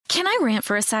Can I rant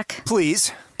for a sec?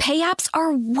 Please. Pay apps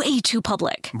are way too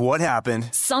public. What happened?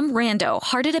 Some rando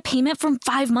hearted a payment from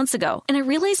 5 months ago, and I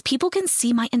realized people can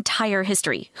see my entire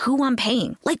history, who I'm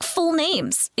paying, like full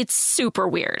names. It's super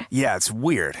weird. Yeah, it's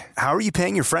weird. How are you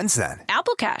paying your friends then?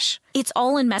 Apple Cash. It's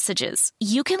all in messages.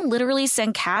 You can literally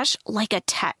send cash like a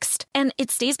text, and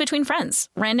it stays between friends.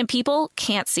 Random people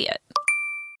can't see it.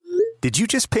 Did you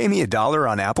just pay me $1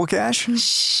 on Apple Cash?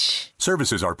 Shh.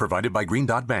 Services are provided by Green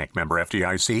Dot Bank, member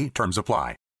FDIC. Terms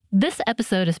apply. This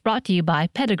episode is brought to you by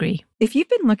Pedigree. If you've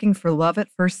been looking for love at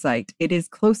first sight, it is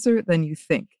closer than you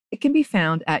think. It can be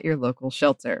found at your local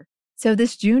shelter. So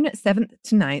this June 7th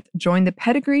to 9th, join the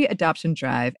Pedigree Adoption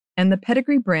Drive, and the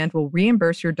Pedigree brand will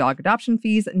reimburse your dog adoption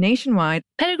fees nationwide.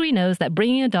 Pedigree knows that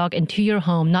bringing a dog into your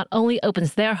home not only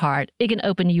opens their heart, it can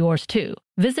open yours too.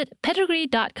 Visit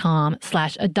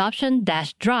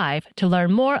pedigree.com/adoption-drive to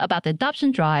learn more about the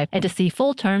adoption drive and to see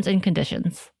full terms and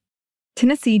conditions.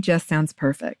 Tennessee just sounds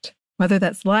perfect, whether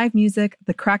that's live music,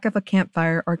 the crack of a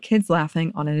campfire, or kids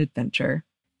laughing on an adventure.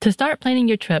 To start planning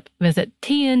your trip, visit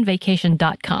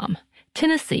tnvacation.com.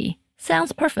 Tennessee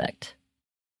sounds perfect.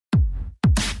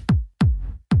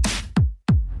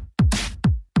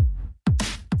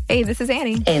 Hey, this is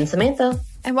Annie. And Samantha.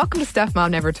 And welcome to Stuff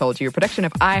Mom Never Told You, a production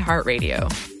of iHeartRadio.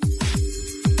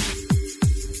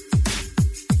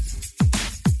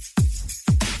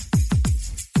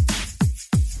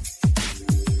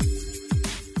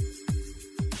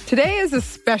 Today is a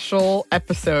special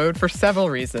episode for several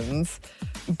reasons,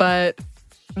 but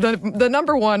the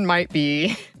number one might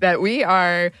be that we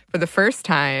are, for the first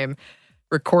time,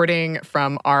 recording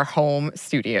from our home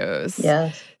studios.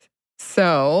 Yes.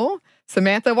 So,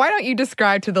 Samantha, why don't you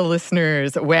describe to the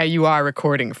listeners where you are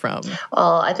recording from?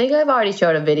 Well, I think I've already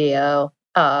showed a video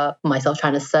of myself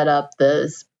trying to set up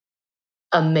this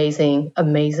amazing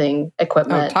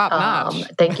equipment. Oh, top notch.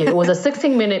 Thank you. It was a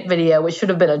 16-minute video, which should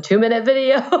have been a 2-minute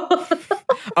video.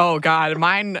 Oh, God.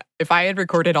 Mine, if I had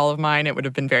recorded all of mine, it would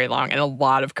have been very long and a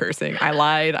lot of cursing. I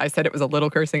lied. I said it was a little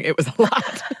cursing. It was a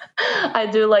lot. I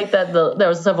do like that there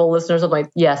were several listeners. I'm like,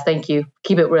 yes, thank you.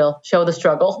 Keep it real. Show the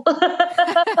struggle.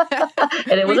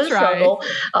 And it was a struggle.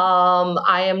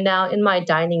 I am now in my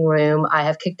dining room. I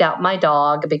have kicked out my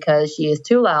dog because she is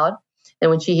too loud. And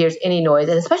when she hears any noise,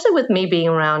 and especially with me being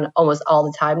around almost all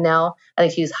the time now, I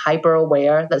think she's hyper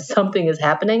aware that something is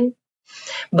happening.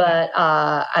 But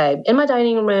I'm in my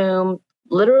dining room,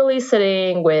 literally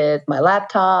sitting with my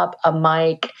laptop, a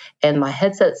mic, and my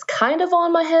headset's kind of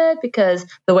on my head because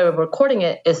the way we're recording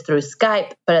it is through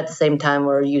Skype. But at the same time,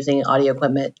 we're using audio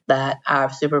equipment that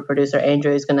our super producer,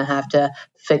 Andrew, is going to have to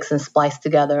fix and splice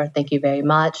together. Thank you very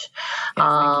much. Yes,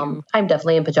 thank you. I'm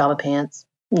definitely in pajama pants.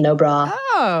 No bra,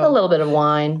 Oh. a little bit of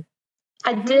wine.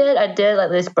 I did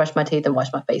at least brush my teeth and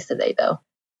wash my face today, though.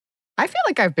 I feel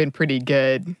like I've been pretty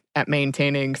good at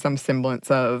maintaining some semblance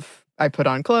of I put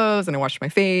on clothes and I wash my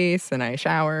face and I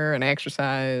shower and I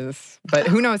exercise. But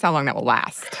who knows how long that will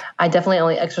last. I definitely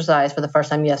only exercised for the first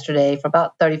time yesterday for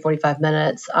about 30, 45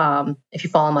 minutes. If you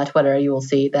follow my Twitter, you will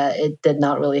see that it did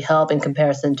not really help in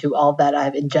comparison to all that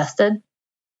I've ingested.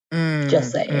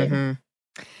 Just saying. Mm-hmm.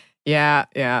 Yeah,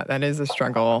 that is a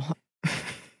struggle.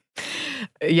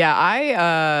 Yeah,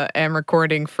 I am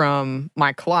recording from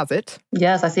my closet.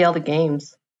 Yes, I see all the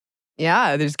games.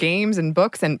 Yeah, there's games and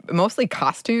books and mostly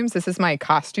costumes. This is my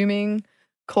costuming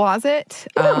closet.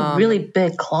 You have a really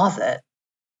big closet.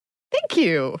 Thank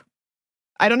you.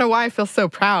 I don't know why I feel so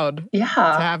proud to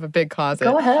have a big closet.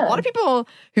 Go ahead. A lot of people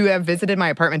who have visited my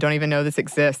apartment don't even know this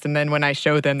exists. And then when I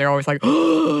show them, they're always like,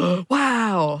 oh,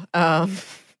 wow.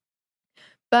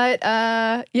 But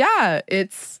yeah,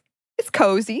 it's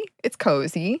cozy. It's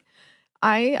cozy.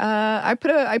 I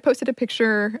posted a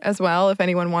picture as well if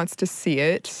anyone wants to see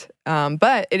it.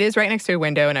 But it is right next to a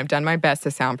window, and I've done my best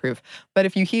to soundproof. But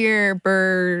if you hear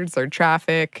birds or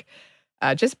traffic,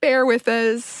 just bear with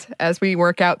us as we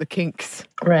work out the kinks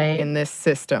in this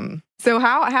system. So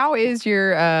how is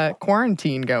your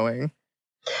quarantine going?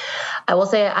 I will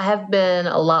say I have been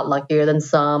a lot luckier than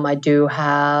some. I do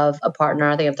have a partner.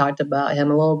 I think I've talked about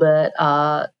him a little bit,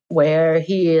 where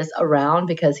he is around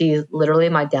because he's literally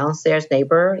my downstairs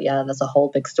neighbor. Yeah, that's a whole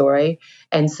big story.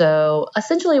 And so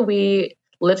essentially we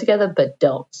live together but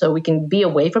don't. So we can be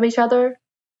away from each other,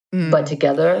 but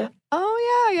together. Oh,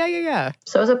 yeah.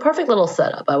 So it's a perfect little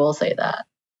setup, I will say that.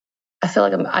 I feel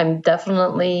like I'm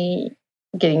definitely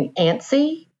getting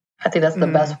antsy. I think that's the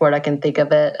best word I can think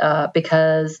of it,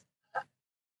 because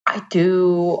I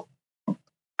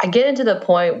get into the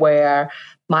point where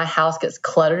my house gets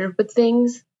cluttered with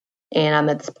things, and I'm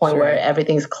at this point where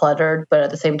everything's cluttered, but at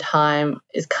the same time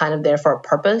is kind of there for a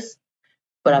purpose.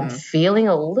 But I'm feeling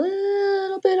a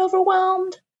little bit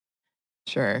overwhelmed.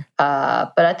 Sure.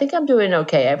 But I think I'm doing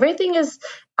okay.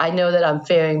 I know that I'm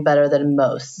faring better than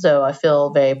most. So I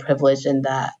feel very privileged in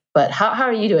that. But how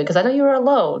are you doing? Because I know you were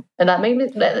alone, and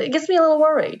it gets me a little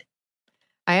worried.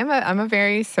 I'm a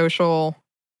very social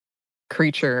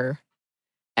creature.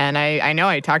 And I know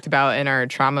I talked about in our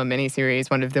trauma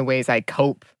miniseries, one of the ways I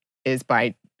cope is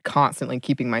by constantly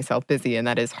keeping myself busy. And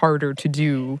that is harder to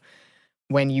do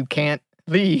when you can't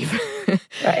leave.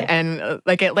 Right. And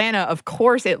like Atlanta, of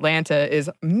course, Atlanta is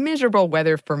miserable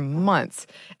weather for months.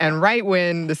 And right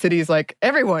when the city is like,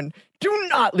 everyone, do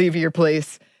not leave your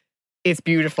place, it's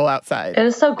beautiful outside. And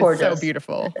it's so gorgeous. It's so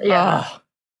beautiful. Yeah.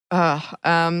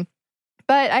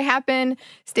 But I have been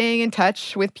staying in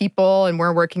touch with people, and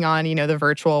we're working on, the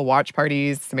virtual watch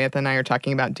parties. Samantha and I are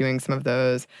talking about doing some of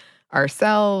those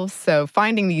ourselves. So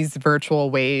finding these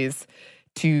virtual ways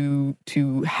to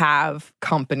have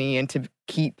company and to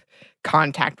keep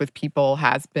contact with people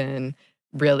has been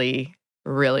really,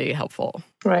 really helpful.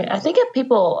 Right. I think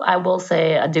I will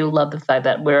say, I do love the fact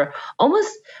that we're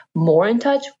almost more in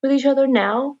touch with each other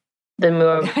now than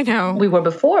we were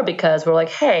before, because we're like,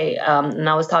 hey, and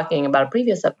I was talking about a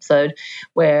previous episode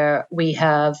where we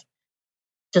have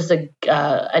just an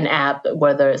app,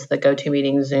 whether it's the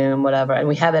GoToMeeting, Zoom, whatever, and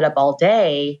we have it up all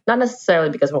day, not necessarily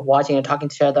because we're watching and talking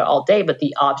to each other all day, but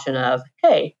the option of,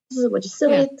 hey,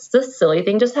 this silly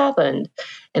thing just happened.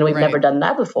 And we've never done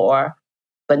that before.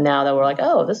 But now that we're like,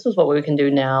 oh, this is what we can do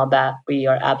now that we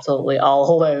are absolutely all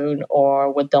alone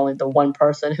or with only the one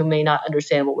person who may not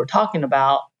understand what we're talking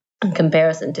about in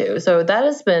comparison to. So that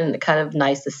has been kind of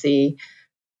nice to see.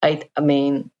 I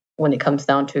mean, when it comes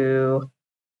down to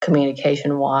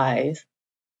communication-wise,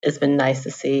 it's been nice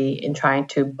to see in trying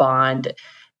to bond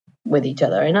with each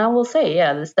other. And I will say,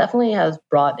 this definitely has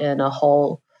brought in a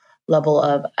whole level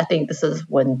of, I think this is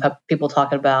when people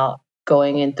talk about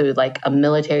going in through like a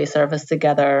military service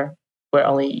together, where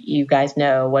only you guys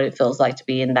know what it feels like to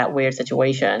be in that weird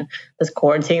situation. This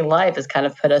quarantine life has kind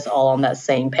of put us all on that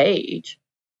same page.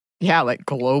 Yeah, like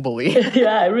globally.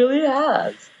 Yeah, it really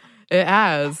has. It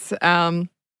has.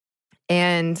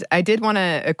 And I did want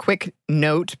a quick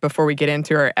note before we get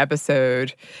into our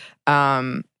episode.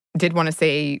 Did want to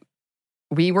say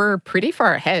we were pretty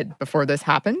far ahead before this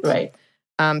happened. Right.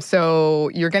 So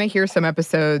you're going to hear some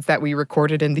episodes that we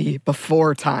recorded in the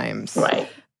before times. Right.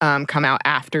 Come out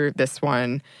after this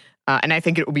one. And I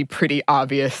think it will be pretty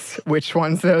obvious which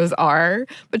ones those are.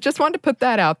 But just wanted to put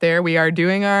that out there. We are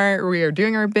doing our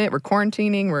bit. We're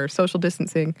quarantining. We're social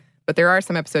distancing. But there are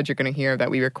some episodes you're going to hear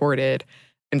that we recorded,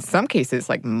 in some cases,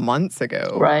 like months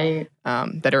ago. Right.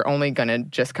 That are only going to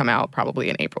just come out probably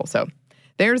in April. So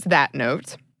there's that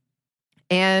note.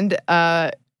 And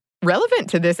relevant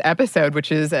to this episode,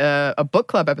 which is a book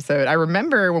club episode, I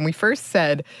remember when we first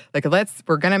said, like,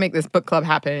 we're going to make this book club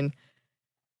happen,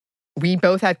 we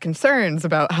both had concerns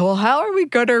about, well, how are we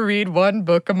going to read one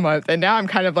book a month? And now I'm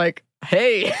kind of like,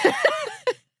 hey.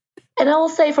 And I will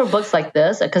say for books like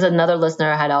this, because another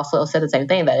listener had also said the same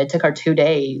thing, that it took her 2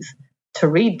 days to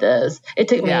read this. It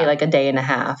took me like a day and a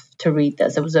half to read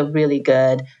this. It was a really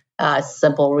good,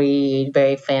 simple read,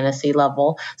 very fantasy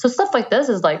level. So stuff like this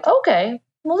is like, okay,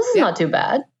 well, this is not too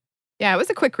bad. Yeah, it was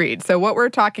a quick read. So what we're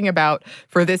talking about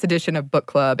for this edition of Book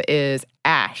Club is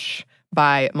Ash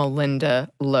by Malinda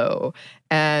Lo.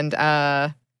 And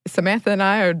Samantha and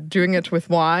I are doing it with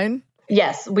wine.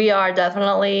 Yes, we are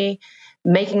definitely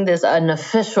making this an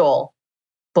official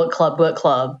book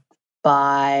club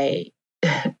by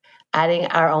adding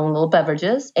our own little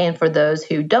beverages. And for those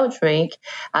who don't drink,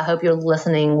 I hope you're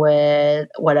listening with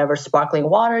whatever sparkling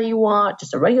water you want,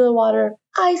 just a regular water,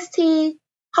 iced tea,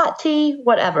 hot tea,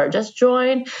 whatever. Just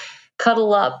join,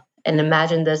 cuddle up, and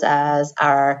imagine this as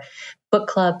our book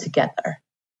club together.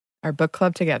 Our book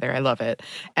club together. I love it.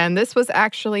 And this was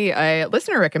actually a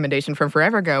listener recommendation from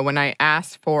forever ago when I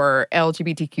asked for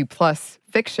LGBTQ plus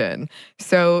fiction.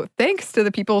 So thanks to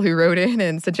the people who wrote in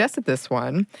and suggested this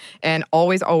one. And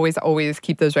always, always, always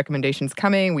keep those recommendations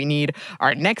coming. We need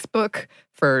our next book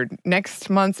for next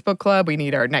month's book club. We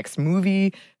need our next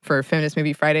movie for Feminist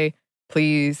Movie Friday.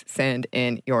 Please send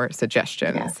in your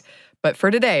suggestions. Yes. But for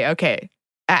today, okay,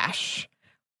 Ash,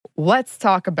 let's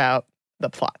talk about the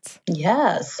plot.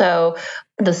 Yeah, so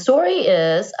the story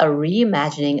is a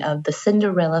reimagining of the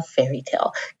Cinderella fairy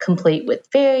tale, complete with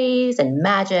fairies and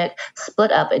magic,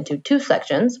 split up into two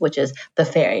sections, which is the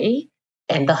fairy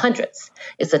and the hundreds.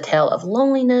 It's a tale of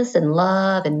loneliness and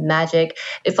love and magic.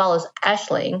 It follows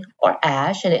Aisling, or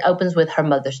Ash, and it opens with her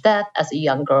mother's death as a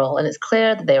young girl, and it's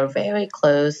clear that they were very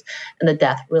close, and the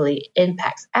death really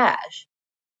impacts Ash.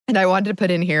 And I wanted to put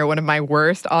in here one of my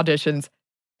worst auditions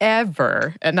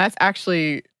ever. And that's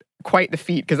actually quite the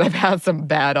feat because I've had some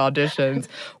bad auditions,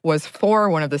 was for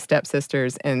one of the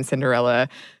stepsisters in Cinderella.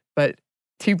 But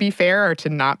to be fair or to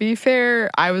not be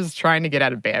fair, I was trying to get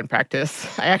out of band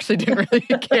practice. I actually didn't really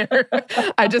care.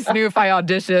 I just knew if I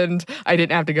auditioned, I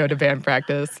didn't have to go to band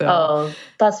practice. So. Oh,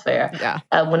 that's fair. Yeah.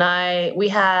 We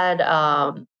had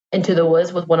Into the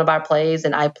Woods with one of our plays,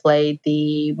 and I played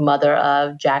the mother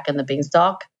of Jack and the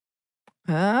Beanstalk.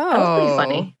 Oh. That was pretty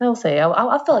funny. I'll say.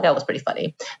 I feel like I was pretty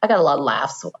funny. I got a lot of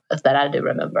laughs that I do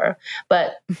remember.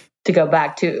 But to go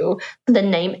back to the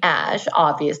name Ash,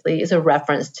 obviously, is a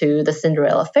reference to the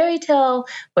Cinderella fairy tale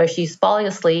where she's falling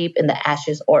asleep in the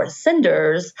ashes or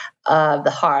cinders of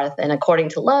the hearth. And according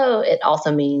to Lowe, it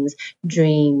also means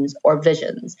dreams or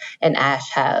visions. And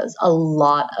Ash has a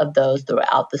lot of those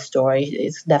throughout the story.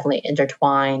 It's definitely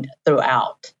intertwined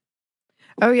throughout.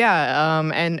 Oh, yeah.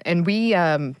 And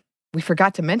we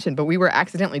forgot to mention, but we were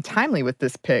accidentally timely with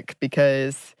this pick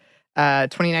because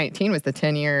 2019 was the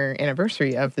 10-year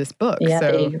anniversary of this book. Yeah,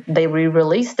 so they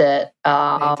re-released it.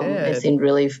 They did. It seemed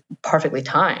really perfectly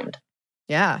timed.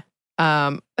 Yeah.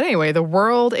 But anyway, the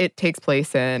world it takes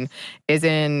place in is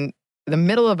in the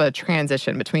middle of a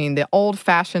transition between the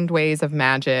old-fashioned ways of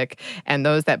magic and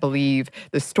those that believe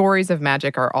the stories of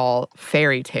magic are all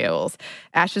fairy tales.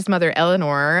 Ash's mother,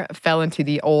 Eleanor, fell into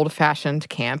the old-fashioned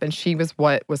camp, and she was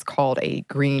what was called a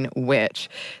green witch.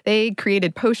 They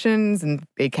created potions and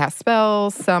they cast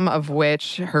spells, some of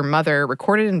which her mother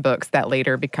recorded in books that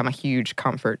later become a huge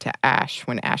comfort to Ash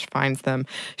when Ash finds them.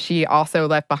 She also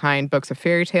left behind books of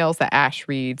fairy tales that Ash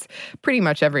reads pretty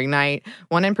much every night.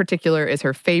 One in particular is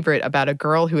her favorite, about a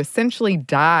girl who essentially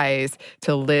dies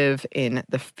to live in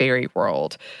the fairy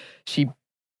world. She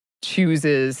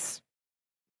chooses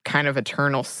kind of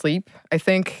eternal sleep, I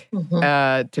think,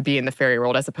 to be in the fairy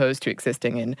world as opposed to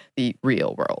existing in the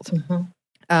real world.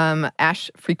 Ash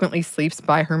frequently sleeps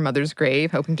by her mother's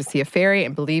grave, hoping to see a fairy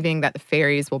and believing that the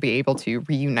fairies will be able to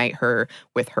reunite her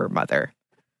with her mother.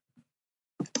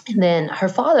 And then her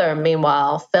father,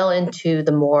 meanwhile, fell into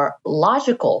the more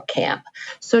logical camp.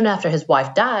 Soon after his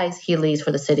wife dies, he leaves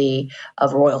for the city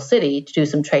of Royal City to do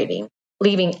some trading,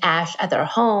 leaving Ash at their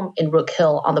home in Rook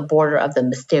Hill on the border of the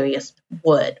mysterious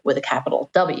wood with a capital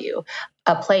W,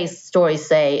 a place stories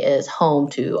say is home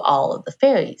to all of the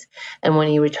fairies. And when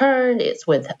he returned, it's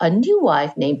with a new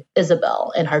wife named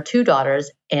Isabel and her two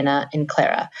daughters, Anna and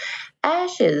Clara.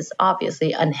 Ash is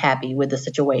obviously unhappy with the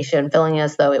situation, feeling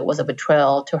as though it was a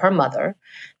betrayal to her mother.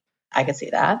 I can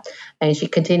see that. And she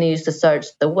continues to search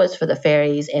the woods for the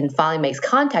fairies and finally makes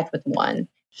contact with one.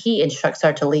 He instructs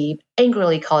her to leave,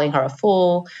 angrily calling her a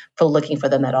fool for looking for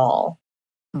them at all.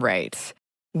 Right.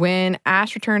 When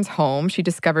Ash returns home, she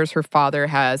discovers her father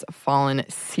has fallen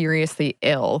seriously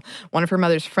ill. One of her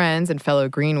mother's friends and fellow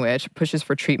Green Witch pushes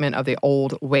for treatment of the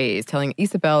old ways, telling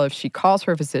Isabel if she calls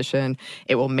for a physician,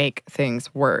 it will make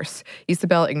things worse.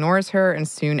 Isabel ignores her, and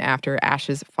soon after,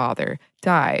 Ash's father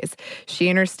dies. She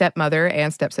and her stepmother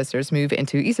and stepsisters move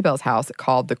into Isabel's house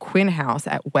called the Quinn House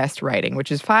at West Riding,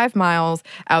 which is 5 miles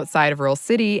outside of Royal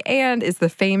City and is the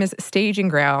famous staging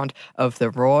ground of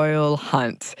the Royal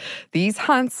Hunt. These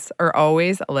hunts are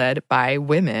always led by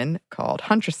women called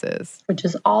huntresses. Which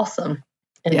is awesome.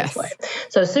 In this way.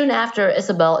 So soon after,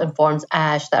 Isabel informs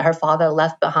Ash that her father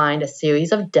left behind a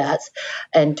series of debts,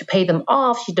 and to pay them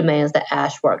off, she demands that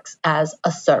Ash works as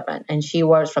a servant. And she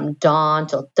works from dawn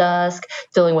till dusk,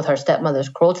 dealing with her stepmother's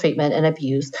cruel treatment and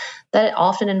abuse that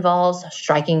often involves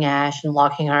striking Ash and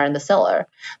locking her in the cellar.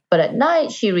 But at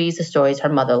night, she reads the stories her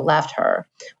mother left her.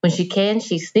 When she can,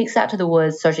 she sneaks out to the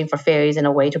woods searching for fairies in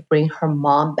a way to bring her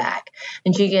mom back.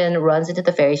 And she again runs into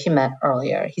the fairy she met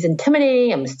earlier. He's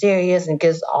intimidating and mysterious and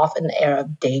gives off an air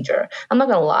of danger. I'm not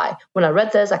going to lie. When I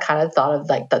read this, I kind of thought of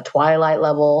like the Twilight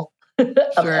level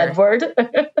of Edward.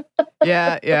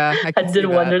 Yeah. I did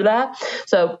wonder that.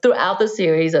 So throughout the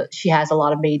series, she has a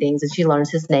lot of meetings and she learns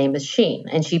his name is Sheen.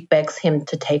 And she begs him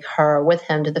to take her with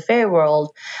him to the fairy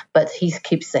world. But he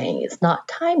keeps saying it's not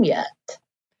time yet.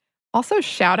 Also,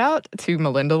 shout out to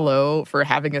Melinda Lowe for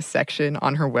having a section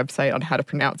on her website on how to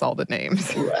pronounce all the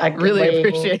names. I really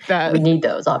appreciate that. We need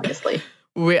those, obviously.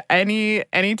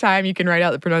 Anytime you can write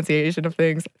out the pronunciation of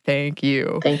things, thank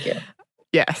you. Thank you.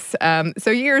 Yes.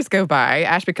 So years go by.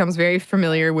 Ash becomes very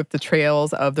familiar with the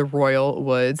trails of the Royal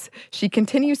Woods. She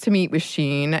continues to meet with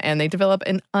Sheen, and they develop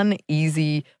an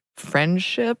uneasy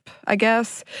friendship, I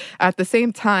guess. At the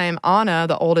same time, Anna,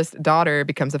 the oldest daughter,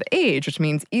 becomes of age, which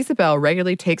means Isabel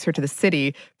regularly takes her to the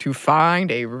city to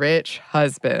find a rich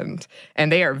husband.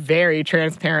 And they are very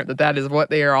transparent that that is what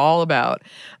they are all about.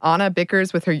 Anna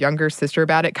bickers with her younger sister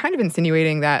about it, kind of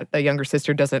insinuating that the younger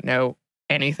sister doesn't know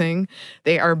anything.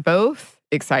 They are both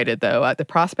excited, though, at the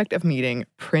prospect of meeting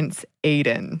Prince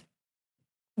Aiden.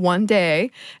 One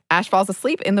day, Ash falls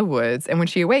asleep in the woods, and when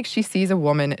she awakes, she sees a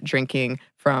woman drinking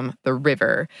from the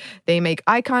river. They make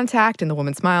eye contact, and the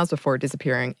woman smiles before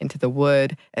disappearing into the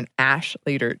wood, and Ash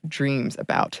later dreams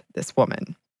about this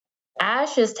woman.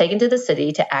 Ash is taken to the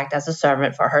city to act as a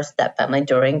servant for her stepfamily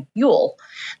during Yule.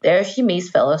 There she meets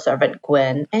fellow servant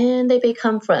Gwen, and they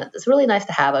become friends. It's really nice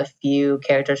to have a few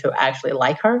characters who actually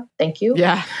like her. Thank you.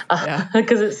 Yeah.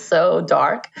 Because it's so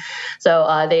dark.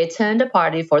 So they attend a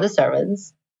party for the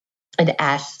servants, and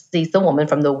Ash sees the woman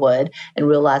from the wood and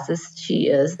realizes she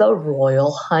is the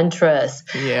royal huntress.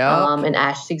 Yeah. And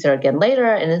Ash sees her again later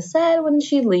and is sad when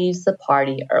she leaves the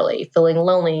party early. Feeling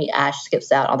lonely, Ash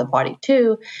skips out on the party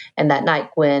too. And that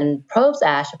night, Gwen probes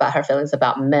Ash about her feelings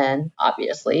about men,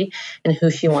 obviously, and who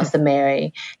she wants to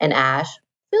marry. And Ash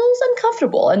feels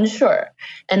uncomfortable, unsure.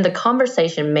 And the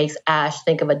conversation makes Ash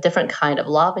think of a different kind of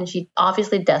love, and she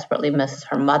obviously desperately misses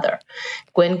her mother.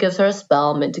 Gwen gives her a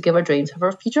spell meant to give her dreams of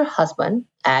her future husband.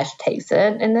 Ash takes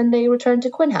it, and then they return to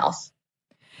Quinn House.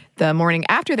 The morning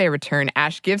after they return,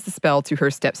 Ash gives the spell to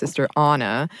her stepsister,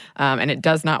 Anna, and it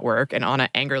does not work, and Anna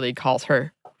angrily calls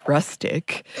her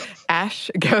rustic. Ash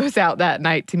goes out that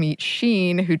night to meet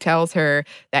Sheen, who tells her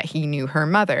that he knew her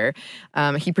mother.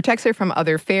 He protects her from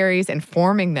other fairies,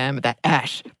 informing them that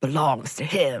Ash belongs to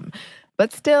him.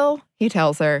 But still, he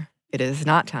tells her it is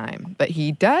not time. But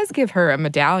he does give her a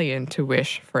medallion to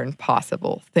wish for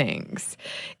impossible things.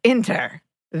 Enter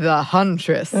the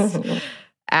Huntress. Mm-hmm.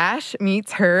 Ash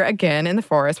meets her again in the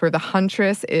forest where the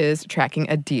Huntress is tracking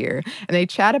a deer, and they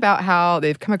chat about how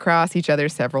they've come across each other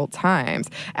several times.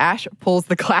 Ash pulls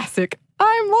the classic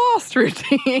 "I'm lost"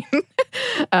 routine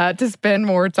to spend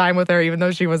more time with her, even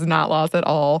though she was not lost at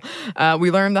all.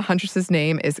 We learn the Huntress's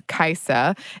name is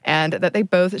Kaisa, and that they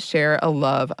both share a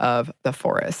love of the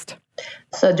forest.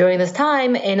 So during this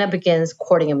time, Anna begins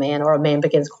courting a man, or a man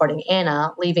begins courting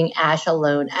Anna, leaving Ash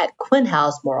alone at Quinn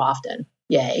House more often.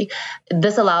 Yay.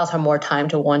 This allows her more time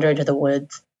to wander into the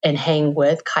woods and hang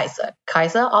with Kaisa.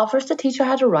 Kaisa offers to teach her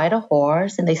how to ride a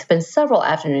horse, and they spend several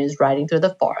afternoons riding through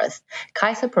the forest.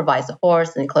 Kaisa provides the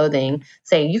horse and clothing,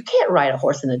 saying, "You can't ride a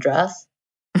horse in a dress."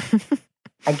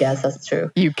 I guess that's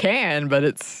true. You can, but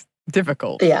it's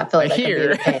difficult. Yeah, I feel like that could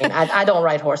be a pain. I don't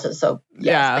ride horses, so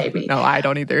yes, maybe. No, I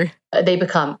don't either. They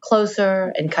become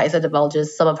closer, and Kaisa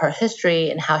divulges some of her history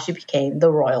and how she became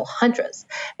the royal huntress.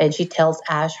 And she tells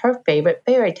Ash her favorite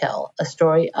fairy tale, a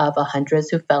story of a huntress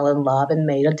who fell in love and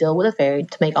made a deal with a fairy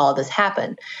to make all of this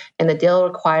happen. And the deal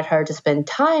required her to spend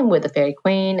time with the fairy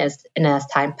queen, and as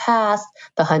time passed,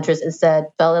 the huntress instead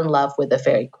fell in love with the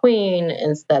fairy queen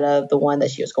instead of the one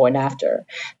that she was going after.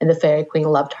 And the fairy queen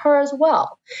loved her as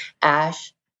well.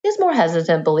 Ash is more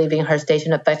hesitant, believing her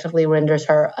station effectively renders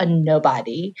her a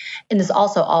nobody, and is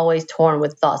also always torn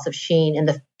with thoughts of Sheen in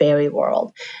the fairy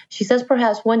world. She says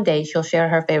perhaps one day she'll share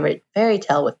her favorite fairy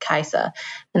tale with Kaisa,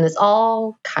 and it's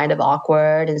all kind of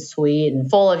awkward and sweet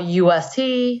and full of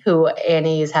UST, who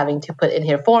Annie is having to put in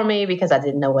here for me because I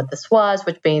didn't know what this was,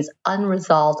 which means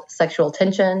unresolved sexual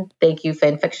tension. Thank you,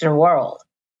 fanfiction world.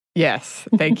 Yes.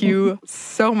 Thank you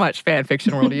so much,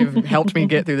 Fanfiction World. You've helped me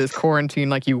get through this quarantine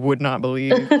like you would not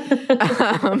believe.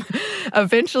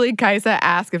 Eventually, Kaisa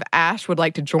asks if Ash would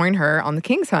like to join her on the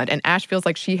King's Hunt, and Ash feels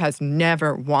like she has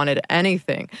never wanted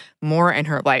anything more in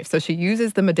her life. So she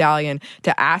uses the medallion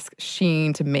to ask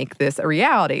Sheen to make this a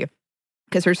reality,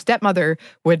 because her stepmother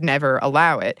would never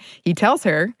allow it. He tells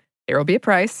her there will be a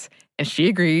price, and she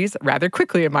agrees, rather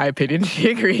quickly in my opinion,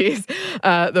 she agrees.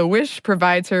 The wish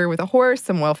provides her with a horse,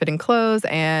 some well-fitting clothes,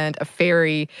 and a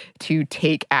fairy to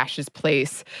take Ash's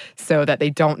place so that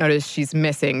they don't notice she's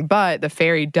missing. But the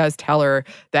fairy does tell her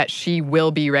that she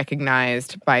will be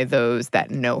recognized by those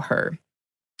that know her.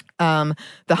 The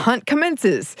hunt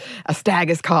commences. A stag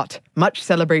is caught. Much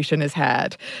celebration is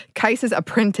had. Kaisa's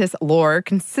apprentice, Lore,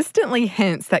 consistently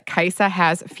hints that Kaisa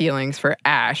has feelings for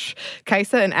Ash.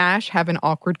 Kaisa and Ash have an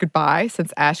awkward goodbye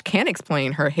since Ash can't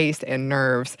explain her haste and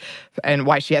nerves and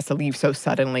why she has to leave so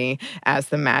suddenly as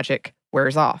the magic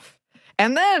wears off.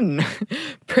 And then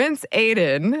Prince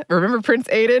Aiden, remember Prince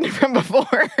Aiden from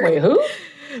before? Wait, who?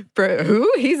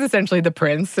 Who? He's essentially the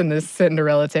prince in this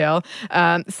Cinderella tale,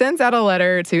 sends out a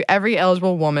letter to every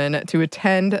eligible woman to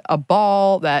attend a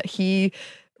ball that he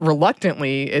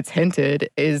reluctantly, it's hinted,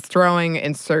 is throwing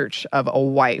in search of a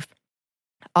wife.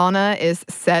 Anna is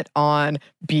set on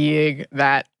being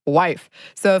that wife.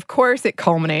 So, of course, it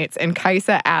culminates in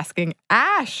Kaisa asking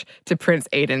Ash to Prince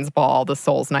Aiden's ball, the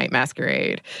Soul's Night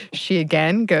Masquerade. She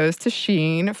again goes to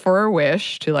Sheen for a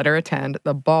wish to let her attend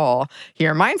the ball. He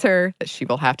reminds her that she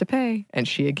will have to pay, and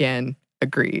she again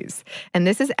agrees. And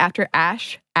this is after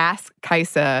Ash asks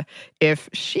Kaisa if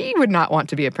she would not want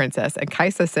to be a princess. And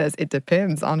Kaisa says it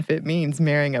depends on if it means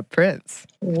marrying a prince.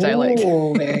 Which I liked.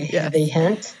 Very heavy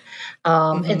hint.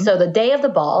 And so the day of the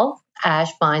ball,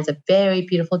 Ash finds a very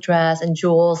beautiful dress and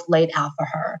jewels laid out for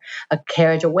her. A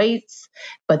carriage awaits,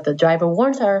 but the driver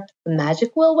warns her the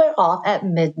magic will wear off at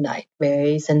midnight,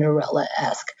 very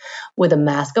Cinderella-esque. With a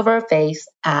mask over her face,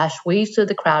 Ash weaves through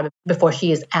the crowd before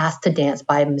she is asked to dance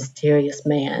by a mysterious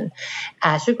man.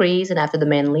 Ash agrees, and after the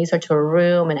man leads her to her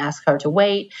room and asks her to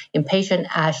wait, impatient,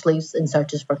 Ash leaves and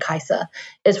searches for Kaisa.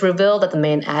 It's revealed that the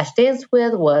man Ash danced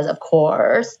with was, of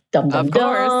course,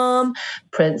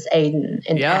 Prince Aiden.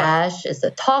 And Ash is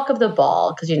the talk of the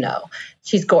ball because,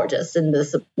 she's gorgeous in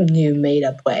this new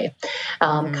made-up way.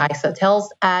 Kaisa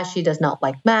tells Ash she does not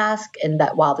like masks and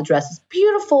that while the dress is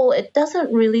beautiful, it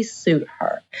doesn't really suit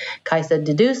her. Kaisa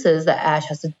deduces that Ash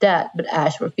has a debt, but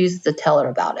Ash refuses to tell her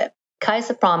about it.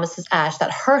 Kaisa promises Ash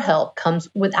that her help comes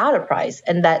without a price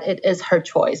and that it is her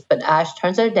choice, but Ash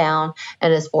turns her down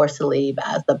and is forced to leave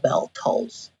as the bell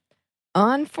tolls.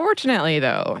 Unfortunately,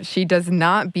 though, she does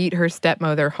not beat her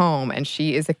stepmother home, and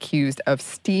she is accused of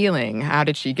stealing. How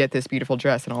did she get this beautiful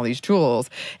dress and all these jewels?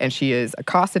 And she is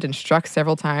accosted and struck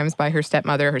several times by her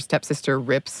stepmother. Her stepsister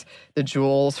rips the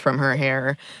jewels from her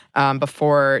hair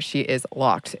before she is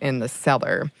locked in the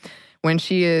cellar. When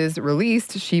she is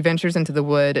released, she ventures into the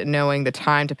wood knowing the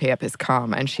time to pay up has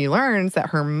come, and she learns that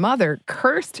her mother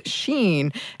cursed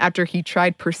Sheen after he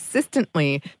tried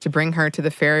persistently to bring her to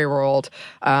the fairy world,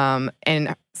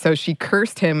 and so she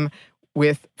cursed him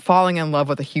with falling in love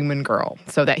with a human girl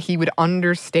so that he would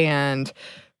understand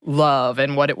love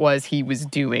and what it was he was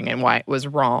doing and why it was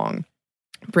wrong,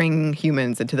 bringing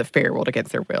humans into the fairy world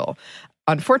against their will.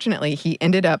 Unfortunately, he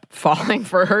ended up falling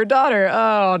for her daughter.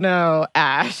 Oh, no,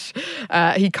 Ash.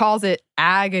 He calls it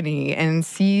agony and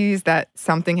sees that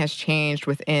something has changed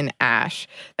within Ash,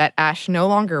 that Ash no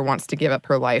longer wants to give up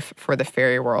her life for the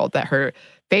fairy world, that her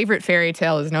favorite fairy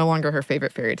tale is no longer her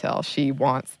favorite fairy tale. She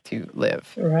wants to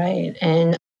live. Right.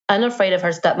 And unafraid of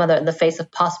her stepmother in the face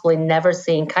of possibly never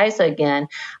seeing Kaisa again,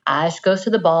 Ash goes to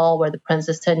the ball where the prince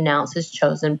is to announce his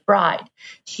chosen bride.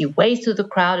 She wades through the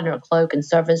crowd in her cloak and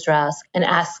servant's dress and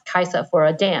asks Kaisa for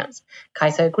a dance.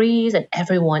 Kaisa agrees and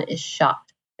everyone is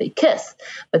shocked. They kiss,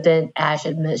 but then Ash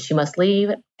admits she must leave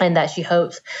and that she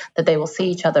hopes that they will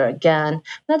see each other again. And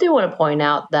I do want to point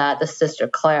out that the sister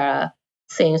Clara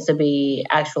seems to be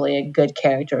actually a good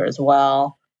character as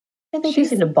well. I think they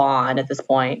seem to bond at this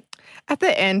point. At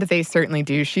the end, they certainly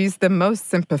do. She's the most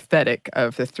sympathetic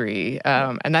of the three.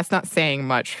 And that's not saying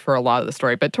much for a lot of the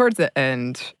story, but towards the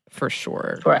end, for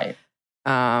sure. Right.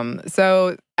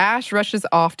 So Ash rushes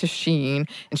off to Sheen,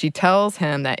 and she tells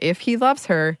him that if he loves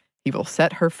her, he will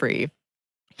set her free.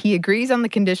 He agrees on the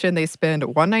condition they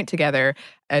spend one night together,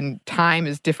 and time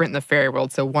is different in the fairy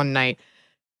world, so one night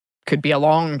could be a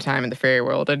long time in the fairy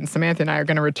world. And Samantha and I are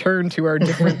going to return to our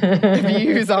different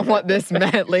views on what this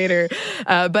meant later.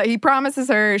 But he promises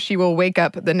her she will wake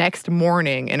up the next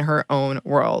morning in her own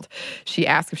world. She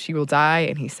asks if she will die,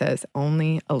 and he says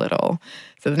only a little.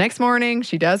 So the next morning,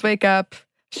 she does wake up.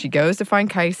 She goes to find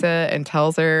Kaisa and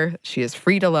tells her she is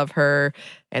free to love her,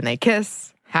 and they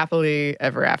kiss happily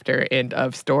ever after. End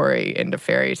of story, end of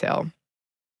fairy tale.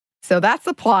 So that's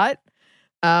the plot.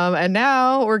 And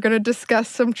now we're going to discuss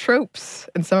some tropes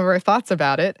and some of our thoughts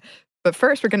about it. But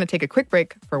first, we're going to take a quick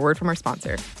break for a word from our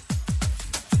sponsor.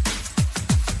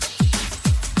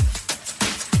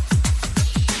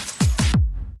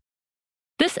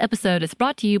 This episode is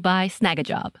brought to you by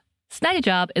Snagajob.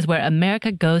 Snagajob is where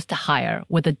America goes to hire,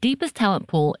 with the deepest talent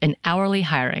pool in hourly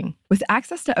hiring. With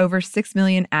access to over 6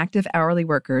 million active hourly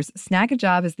workers,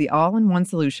 Snagajob is the all-in-one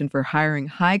solution for hiring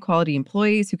high-quality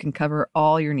employees who can cover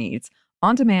all your needs.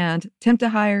 On demand, temp to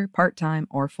hire, part-time,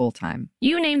 or full-time.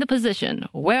 You name the position: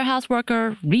 warehouse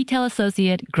worker, retail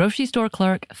associate, grocery store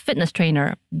clerk, fitness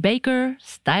trainer, baker,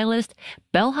 stylist,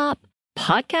 bellhop,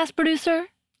 podcast producer.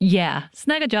 Yeah,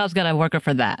 Snagajob's got a worker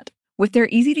for that. With their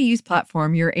easy-to-use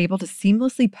platform, you're able to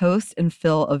seamlessly post and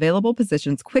fill available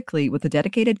positions quickly with a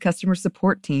dedicated customer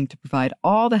support team to provide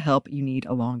all the help you need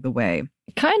along the way.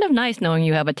 Kind of nice knowing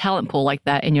you have a talent pool like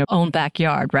that in your own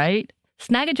backyard, right?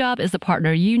 Snagajob is the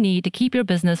partner you need to keep your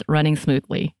business running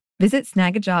smoothly. Visit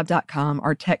snagajob.com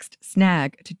or text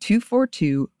SNAG to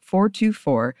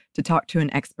 242-424 to talk to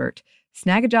an expert.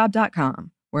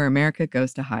 Snagajob.com, where America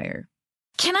goes to hire.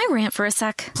 Can I rant for a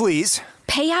sec? Please.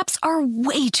 Pay apps are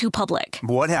way too public.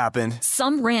 What happened?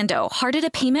 Some rando hearted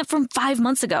a payment from 5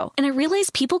 months ago, and I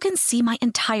realized people can see my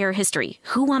entire history,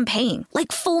 who I'm paying,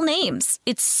 like full names.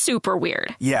 It's super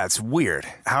weird. Yeah, it's weird.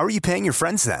 How are you paying your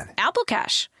friends then? Apple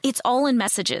Cash. It's all in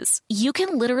messages. You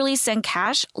can literally send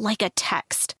cash like a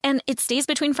text, and it stays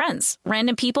between friends.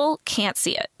 Random people can't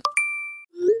see it.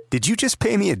 Did you just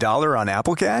pay me $1 on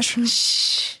Apple Cash?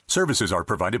 Shh. Services are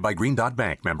provided by Green Dot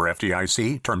Bank. Member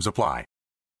FDIC. Terms apply.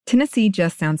 Tennessee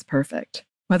just sounds perfect.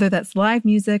 Whether that's live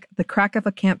music, the crack of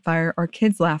a campfire, or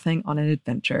kids laughing on an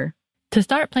adventure. To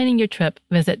start planning your trip,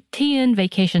 visit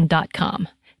tnvacation.com.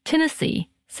 Tennessee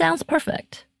sounds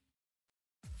perfect.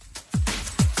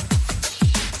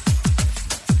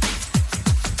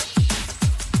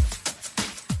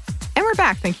 And we're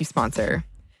back. Thank you, sponsor.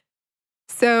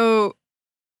 So,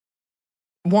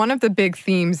 one of the big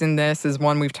themes in this is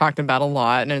one we've talked about a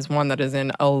lot, and is one that is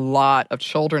in a lot of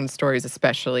children's stories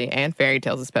especially, and fairy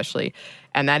tales especially,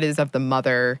 and that is of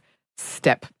the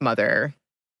stepmother.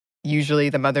 Usually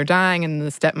the mother dying and the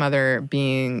stepmother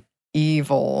being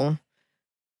evil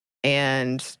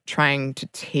and trying to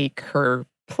take her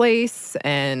place.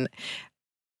 And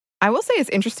I will say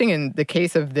it's interesting in the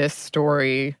case of this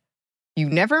story, you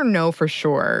never know for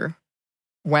sure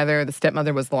whether the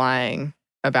stepmother was lying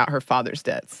about her father's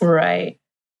deaths. Right.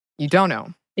 You don't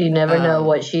know. You never know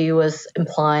what she was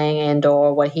implying and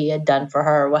or what he had done for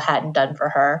her, what hadn't done for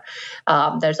her.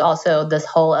 There's also this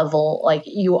whole like,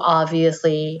 you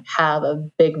obviously have a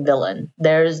big villain.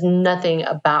 There's nothing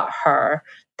about her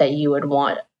that you would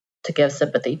want to give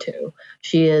sympathy to.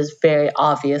 She is very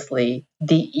obviously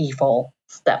the evil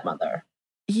stepmother.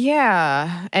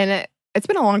 Yeah. And it's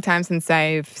been a long time since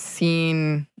I've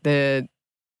seen the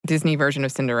Disney version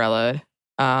of Cinderella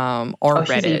or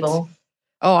read she's it. Evil.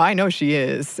 Oh, I know she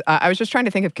is. I was just trying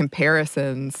to think of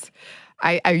comparisons.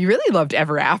 I really loved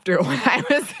Ever After when I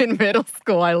was in middle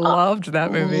school. I loved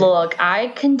that movie. Look, I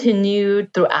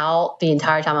continued throughout the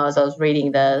entire time I was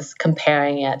reading this,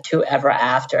 comparing it to Ever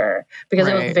After, because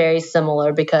it was very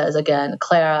similar. Because again,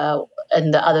 Clara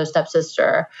and the other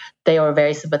stepsister, they were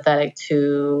very sympathetic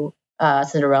to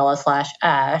Cinderella /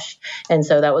 Ash. And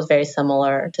so that was very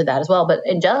similar to that as well. But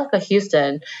Angelica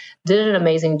Houston did an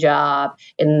amazing job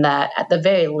in that, at the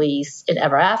very least, in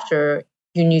Ever After,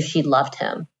 you knew she loved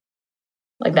him.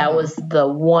 Like, that was the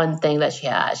one thing that she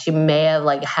had. She may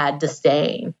have had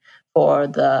disdain for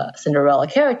the Cinderella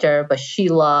character, but she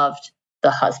loved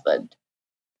the husband.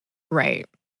 Right.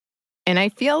 And I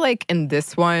feel like in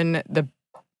this one,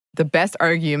 the best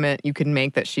argument you can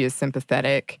make that she is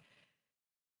sympathetic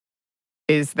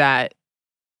is that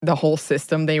the whole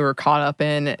system they were caught up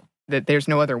in, that there's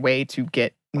no other way to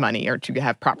get money or to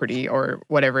have property or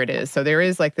whatever it is. So there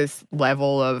is this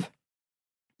level of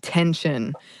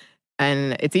tension.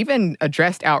 And it's even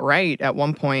addressed outright at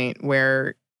one point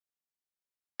where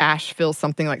Ash feels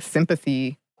something like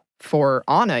sympathy for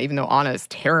Anna, even though Anna is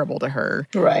terrible to her.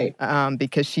 Right.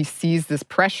 Because she sees this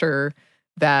pressure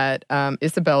that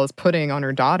Isabel is putting on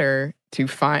her daughter to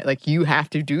find, you have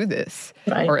to do this,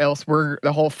 right, or else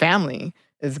the whole family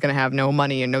is going to have no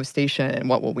money and no station, and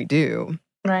what will we do?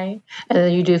 Right. And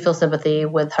then you do feel sympathy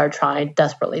with her trying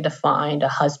desperately to find a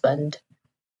husband.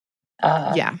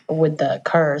 With the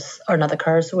curse, or not the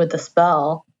curse, with the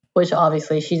spell, which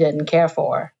obviously she didn't care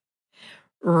for.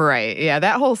 Right. Yeah,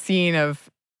 that whole scene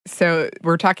so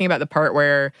we're talking about the part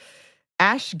where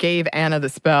Ash gave Anna the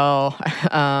spell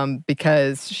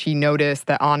because she noticed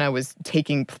that Anna was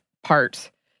taking part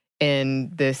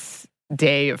in this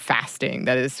day of fasting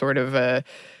that is sort of a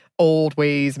old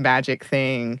ways magic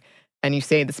thing. And you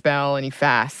say the spell and you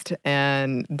fast,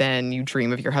 and then you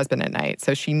dream of your husband at night.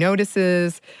 So she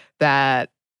notices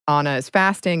that Anna is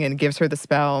fasting and gives her the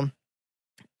spell.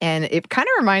 And it kind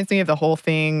of reminds me of the whole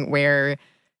thing where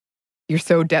you're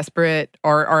so desperate,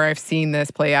 or I've seen this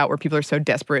play out where people are so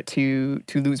desperate to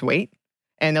lose weight,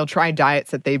 and they'll try diets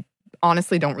that they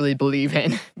honestly don't really believe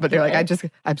in. But they're like,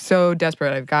 I'm so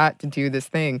desperate. I've got to do this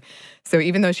thing. So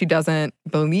even though she doesn't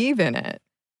believe in it,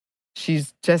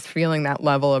 she's just feeling that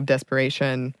level of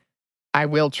desperation. I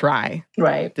will try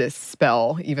this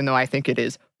spell, even though I think it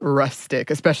is rustic,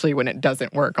 especially when it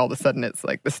doesn't work. All of a sudden, it's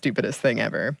the stupidest thing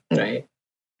ever. Right.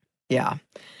 Yeah.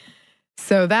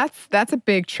 So that's a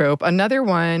big trope. Another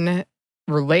one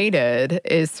related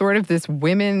is sort of this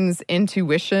women's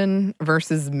intuition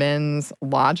versus men's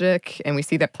logic. And we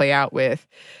see that play out with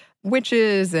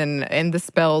witches and the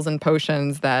spells and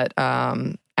potions that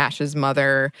Ash's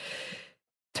mother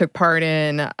took part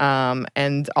in,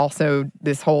 and also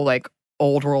this whole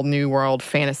old world, new world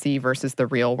fantasy versus the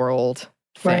real world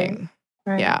thing.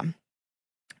 Right. Yeah.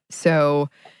 So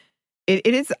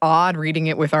it is odd reading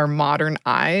it with our modern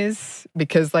eyes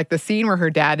because, like, the scene where her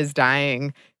dad is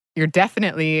dying, you're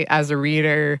definitely, as a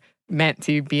reader, meant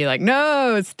to be like,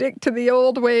 no, stick to the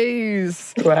old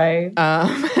ways. Right.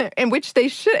 And which they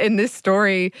should, in this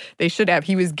story, they should have.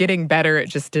 He was getting better. It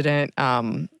just didn't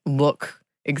look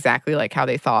exactly like how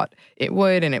they thought it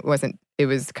would. And it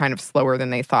was kind of slower than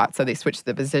they thought. So they switched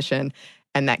the position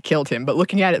and that killed him. But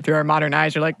looking at it through our modern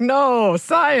eyes, you're like, no,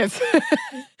 science.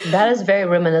 That is very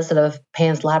reminiscent of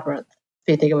Pan's Labyrinth,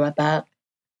 if you think about that.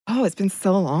 Oh, it's been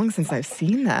so long since I've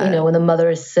seen that. You know, when the mother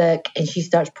is sick and she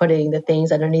starts putting the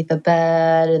things underneath the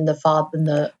bed, and the father and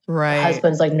the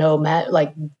husband's like, no, Matt,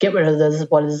 like, get rid of this.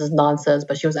 This is nonsense.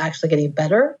 But she was actually getting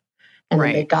better. And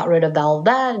then they got rid of all of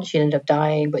that and she ended up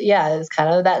dying. But yeah, it's kind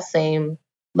of that same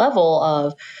level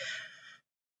of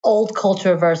old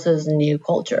culture versus new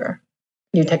culture,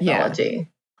 new technology.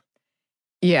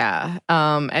 Yeah.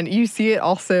 And you see it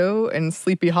also in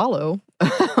Sleepy Hollow.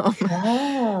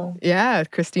 Yeah,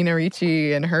 Christina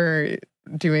Ricci and her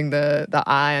doing the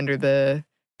eye under the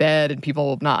bed and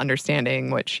people not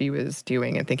understanding what she was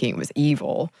doing and thinking it was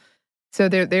evil. So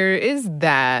there is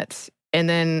that. And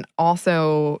then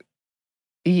also,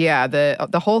 yeah,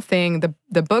 the whole thing,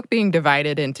 the book being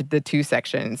divided into the two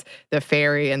sections, the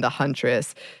fairy and the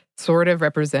huntress, sort of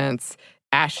represents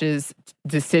Ash's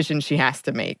decision she has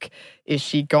to make. Is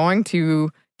she going to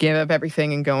give up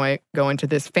everything and go into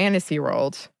this fantasy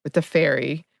world with the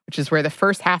fairy, which is where the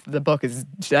first half of the book is,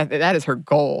 that is her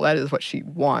goal. That is what she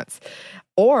wants.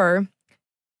 Or,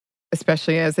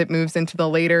 especially as it moves into the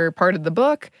later part of the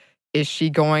book, is she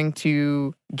going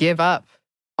to give up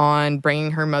on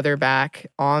bringing her mother back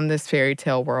on this fairy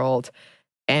tale world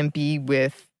and be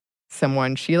with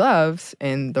someone she loves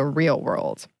in the real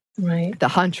world? Right. The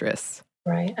huntress.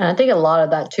 Right. And I think a lot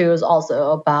of that, too, is also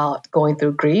about going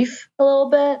through grief a little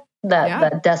bit,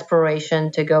 that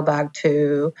desperation to go back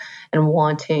to and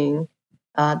wanting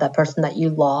that person that you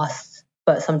lost,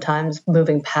 but sometimes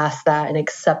moving past that and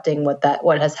accepting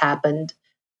what has happened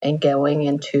and going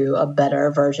into a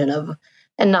better version of,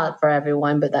 and not for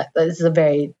everyone, but that this is a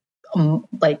very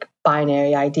like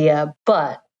binary idea,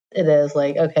 but it is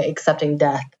like, okay, accepting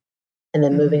death and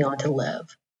then moving on to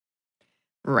live.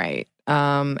 Right.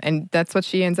 And that's what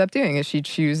she ends up doing, is she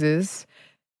chooses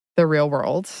the real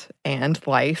world and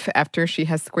life after she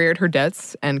has squared her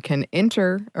debts and can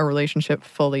enter a relationship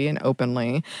fully and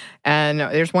openly. And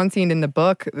there's one scene in the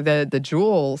book, the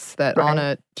jewels that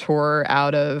Anna tore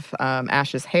out of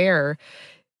Ash's hair,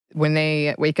 when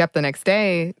they wake up the next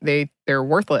day, they're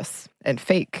worthless and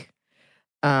fake.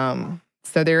 So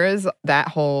there is that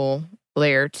whole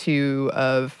layer too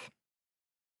of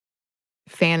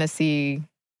fantasy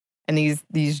and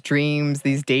these dreams,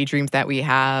 these daydreams that we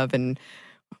have. And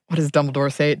what does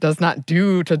Dumbledore say? It does not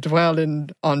do to dwell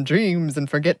on dreams and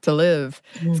forget to live.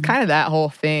 Mm-hmm. It's kind of that whole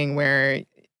thing where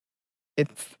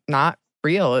it's not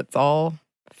real. It's all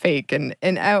fake. And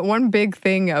one big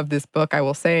thing of this book, I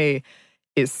will say,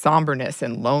 is somberness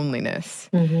and loneliness.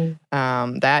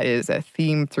 Mm-hmm. That is a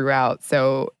theme throughout.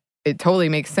 So it totally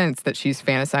makes sense that she's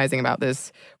fantasizing about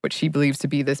this, what she believes to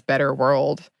be this better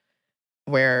world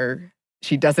where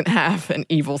she doesn't have an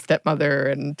evil stepmother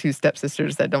and two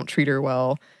stepsisters that don't treat her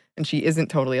well, and she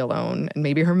isn't totally alone, and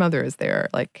maybe her mother is there.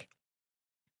 Like,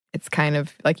 it's kind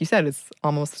of, like you said, it's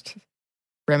almost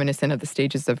reminiscent of the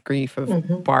stages of grief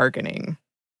of bargaining.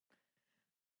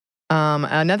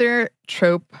 Another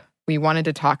trope we wanted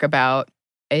to talk about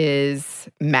is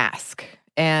mask,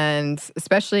 and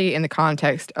especially in the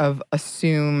context of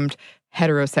assumed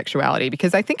heterosexuality,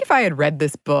 because I think if I had read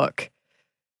this book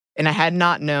and I had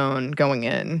not known going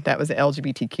in that was an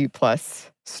LGBTQ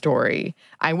plus story,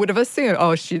 I would have assumed,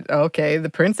 the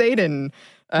Prince Aidan,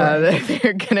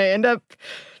 they're going to end up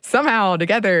somehow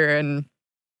together. And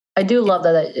I do love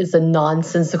that it's a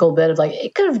nonsensical bit of like,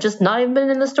 it could have just not even been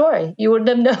in the story. You wouldn't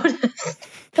have noticed.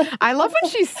 I love when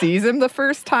she sees him the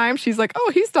first time. She's like,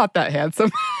 oh, he's not that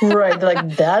handsome. Right. They're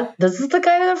like, this is the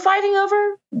guy that they're fighting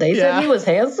over? They said he was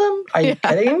handsome? Are you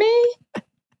kidding me?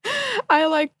 I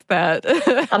liked that.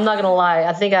 I'm not going to lie.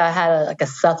 I think I had a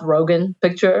Seth Rogen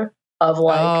picture of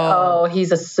like,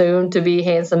 he's assumed to be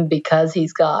handsome because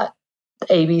he's got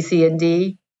A, B, C, and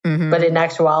D. Mm-hmm. But in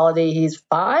actuality, he's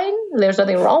fine. There's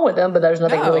nothing wrong with him, but there's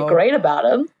nothing really great about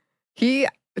him. He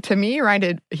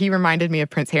reminded me of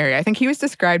Prince Harry. I think he was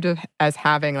described as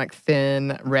having like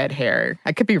thin red hair.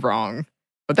 I could be wrong,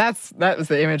 but that was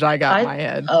the image I got in my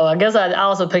head. Oh, I guess I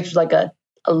also pictured like a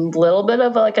little bit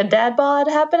of like a dad bod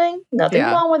happening. Nothing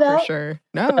wrong with that. For sure.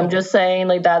 No. But I'm just saying,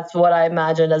 like, that's what I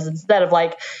imagined as, instead of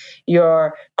like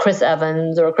your Chris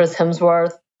Evans or Chris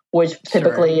Hemsworth, which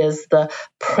typically is the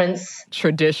prince.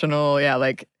 Traditional,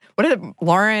 like what is it?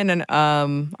 Lauren and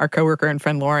our coworker and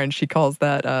friend Lauren, she calls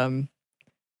that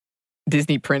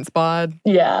Disney Prince bod.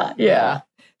 Yeah.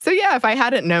 So yeah, if I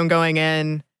hadn't known going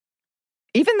in,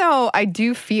 even though I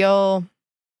do feel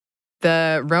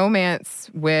the romance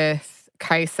with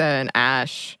Kaisa and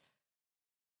Ash,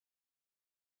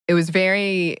 it was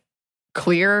very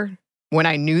clear when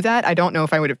I knew that. I don't know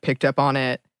if I would have picked up on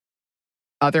it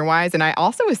otherwise. And I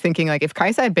also was thinking, like, if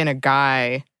Kaisa had been a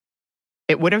guy,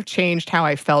 it would have changed how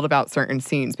I felt about certain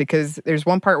scenes, because there's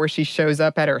one part where she shows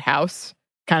up at her house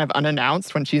kind of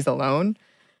unannounced when she's alone,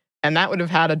 and that would have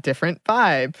had a different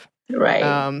vibe.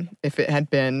 Right. If it had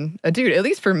been a dude, at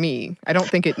least for me. I don't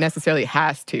think it necessarily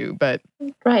has to, but...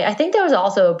 Right. I think there was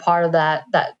also a part of that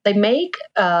they make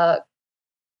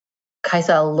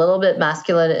Kaisa a little bit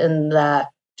masculine in that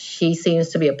she seems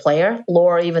to be a player.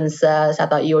 Laura even says, I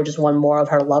thought you were just one more of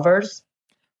her lovers.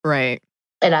 Right.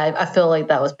 And I feel like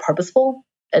that was purposeful.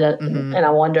 And I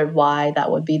wondered why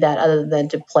that would be that, other than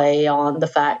to play on the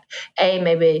fact,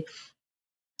 maybe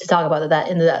to talk about that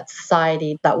in that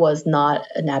society, that was not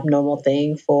an abnormal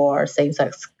thing for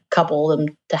same-sex couple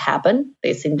to happen.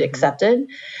 They seemed accepted.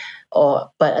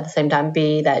 But at the same time,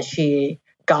 B, that she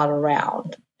got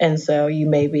around. And so you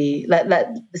maybe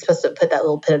it's supposed to put that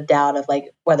little bit of doubt of like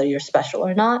whether you're special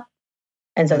or not.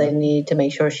 And so they need to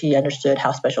make sure she understood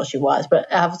how special she was.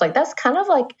 But I was like, that's kind of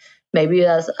like, maybe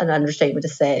that's an understatement to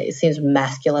say it seems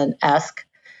masculine-esque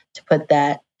to put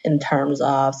that in terms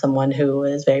of someone who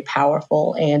is very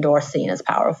powerful and or seen as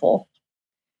powerful.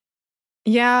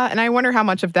 Yeah, and I wonder how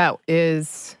much of that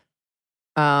is...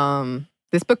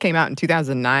 this book came out in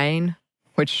 2009,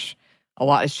 which a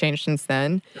lot has changed since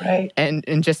then. Right.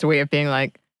 And just a way of being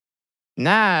like,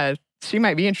 nah, she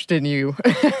might be interested in you.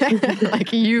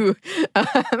 Like you.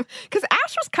 Because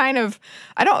Ash was kind of,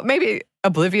 maybe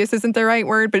oblivious isn't the right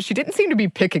word, but she didn't seem to be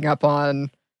picking up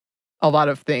on a lot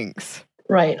of things.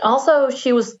 Right. Also,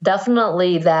 she was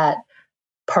definitely that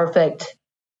perfect,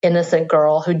 innocent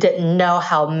girl who didn't know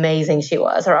how amazing she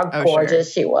was or how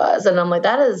gorgeous she was. And I'm like,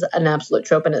 that is an absolute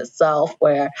trope in itself,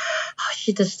 where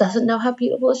she just doesn't know how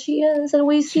beautiful she is. And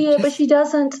we see it, but she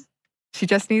doesn't. She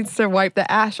just needs to wipe the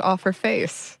ash off her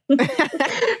face. We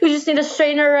just need to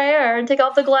straighten her hair and take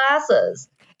off the glasses.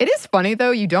 It is funny,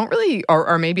 though. You don't really,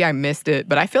 or maybe I missed it,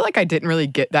 but I feel like I didn't really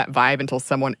get that vibe until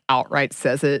someone outright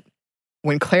says it.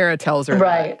 When Clara tells her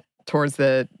that towards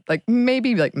the,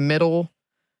 maybe middle.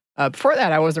 Before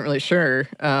that, I wasn't really sure.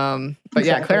 But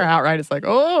yeah, Clara outright is like,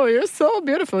 oh, you're so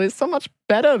beautiful. You're so much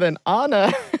better than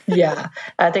Anna. Yeah,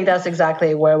 I think that's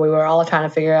exactly where we were all trying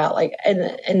to figure out,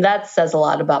 and that says a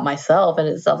lot about myself and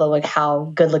itself, like,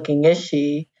 how good looking is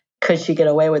she? Could she get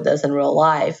away with this in real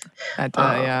life?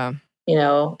 Yeah. You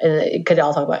know, and it could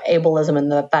also talk about ableism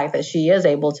and the fact that she is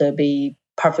able to be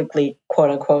perfectly, quote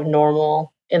unquote,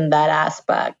 normal in that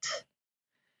aspect.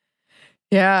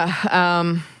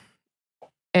 Yeah.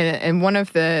 And one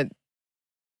of the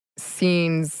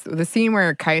scenes, the scene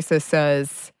where Kaisa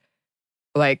says,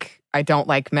 like, I don't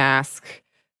like mask,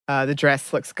 the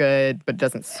dress looks good, but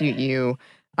doesn't suit you.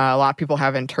 A lot of people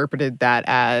have interpreted that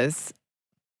as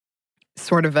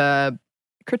sort of a,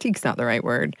 critique's not the right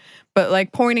word, but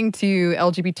like pointing to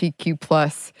LGBTQ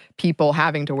plus people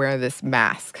having to wear this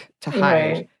mask to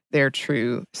hide their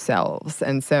true selves.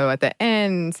 And so at the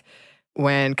end,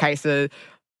 when Kaisa,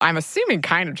 I'm assuming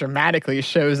kind of dramatically,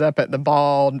 shows up at the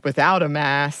ball without a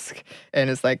mask and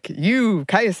is like, you,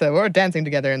 Kaisa, we're dancing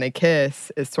together, and they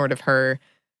kiss, is sort of her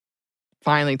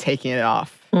finally taking it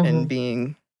off and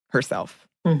being herself.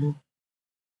 Mm-hmm.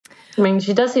 I mean,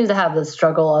 she does seem to have the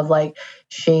struggle of, like,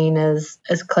 Shane is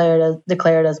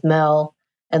declared as male,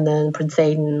 and then Prince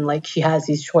Aidan, like, she has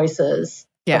these choices.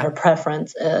 Yeah. Her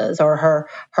preference is, or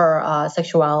her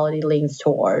sexuality leans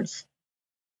towards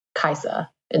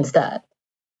Kaisa instead.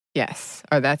 Yes,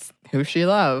 or that's who she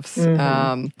loves.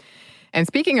 Mm-hmm. And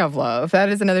speaking of love, that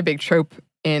is another big trope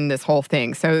in this whole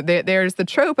thing. So there's the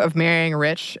trope of marrying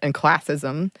rich and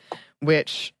classism,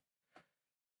 which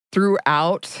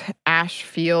throughout Ash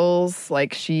feels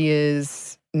like she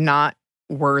is not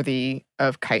worthy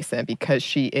of Kaisa because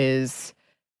she is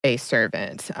a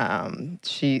servant.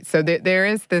 So there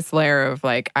is this layer of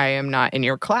like, I am not in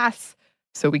your class,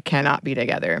 so we cannot be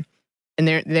together. And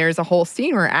there's a whole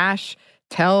scene where Ash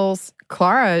tells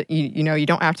Clara, you know, you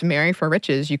don't have to marry for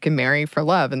riches, you can marry for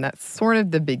love. And that's sort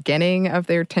of the beginning of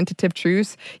their tentative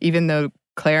truce, even though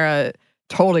Clara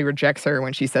totally rejects her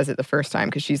when she says it the first time,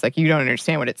 because she's like, you don't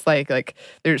understand what it's like. Like,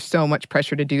 there's so much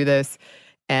pressure to do this.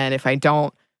 And if I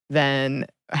don't, then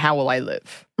how will I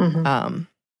live? Mm-hmm.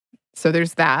 So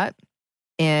there's that.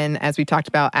 And as we talked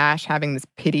about, Ash having this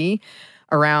pity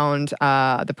around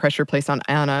the pressure placed on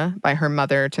Anna by her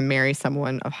mother to marry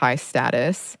someone of high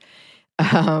status.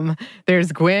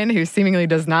 There's Gwen, who seemingly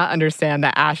does not understand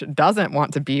that Ash doesn't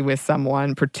want to be with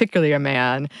someone, particularly a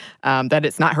man, that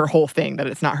it's not her whole thing, that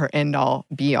it's not her end-all,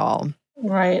 be-all.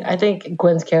 Right. I think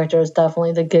Gwen's character is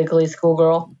definitely the giggly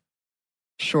schoolgirl.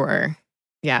 Sure.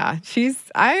 Yeah.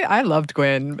 I loved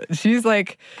Gwen. She's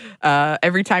like,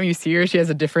 every time you see her, she has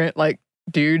a different, like,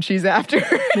 dude she's after.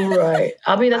 Right.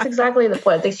 I mean, that's exactly the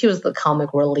point. I think she was the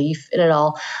comic relief in it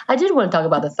all. I did want to talk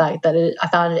about the fact that I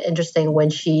found it interesting when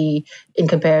she, in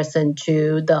comparison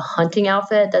to the hunting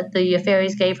outfit that the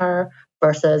fairies gave her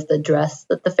versus the dress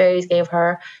that the fairies gave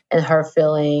her, and her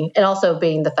feeling, and also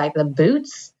being the fact that the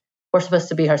boots were supposed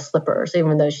to be her slippers,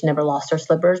 even though she never lost her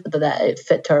slippers, but that it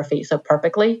fit to her feet so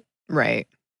perfectly. Right.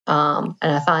 And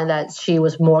I find that she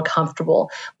was more comfortable,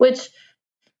 which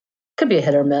could be a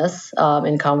hit or miss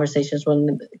in conversations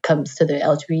when it comes to the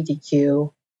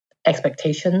LGBTQ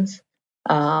expectations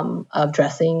of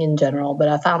dressing in general. But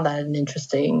I found that an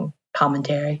interesting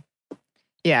commentary.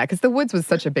 Yeah, because the woods was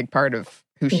such a big part of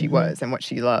who she was and what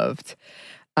she loved.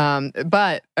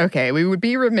 But, okay, we would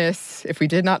be remiss if we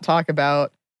did not talk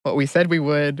about what we said we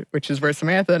would, which is where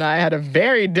Samantha and I had a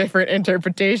very different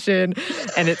interpretation.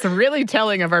 And it's really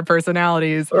telling of our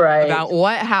personalities about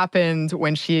what happened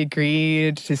when she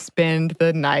agreed to spend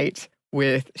the night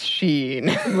with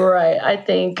Sheen. Right. I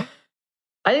think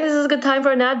this is a good time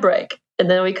for an ad break. And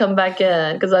then we come back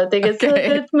in because I think it's a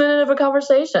good minute of a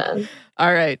conversation.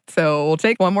 All right. So we'll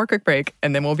take one more quick break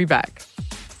and then we'll be back.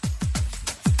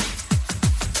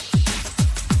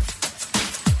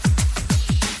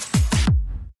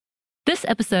 This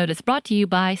episode is brought to you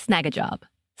by Snagajob.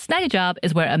 Snagajob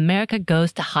is where America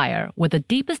goes to hire, with the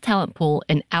deepest talent pool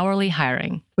in hourly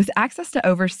hiring. With access to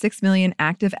over 6 million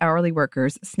active hourly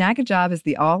workers, Snagajob is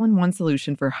the all-in-one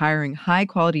solution for hiring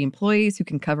high-quality employees who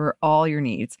can cover all your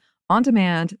needs. On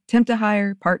demand, temp to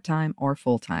hire, part-time, or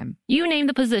full-time. You name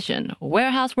the position: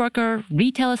 warehouse worker,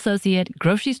 retail associate,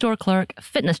 grocery store clerk,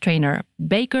 fitness trainer,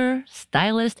 baker,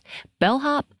 stylist,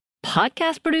 bellhop,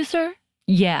 podcast producer.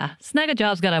 Yeah,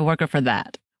 Snagajob's got a worker for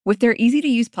that. With their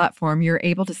easy-to-use platform, you're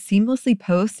able to seamlessly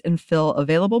post and fill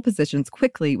available positions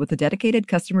quickly with a dedicated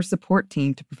customer support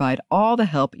team to provide all the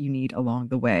help you need along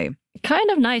the way. Kind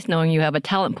of nice knowing you have a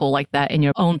talent pool like that in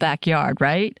your own backyard,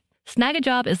 right?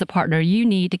 Snagajob is the partner you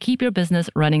need to keep your business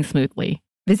running smoothly.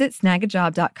 Visit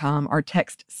snagajob.com or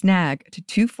text SNAG to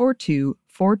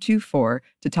 242-424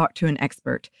 to talk to an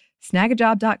expert.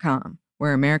 Snagajob.com,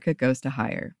 where America goes to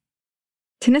hire.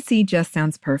 Tennessee just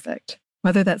sounds perfect.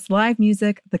 Whether that's live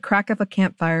music, the crack of a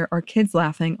campfire, or kids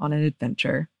laughing on an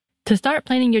adventure. To start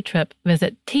planning your trip,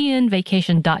 visit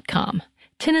tnvacation.com.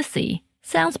 Tennessee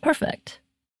sounds perfect.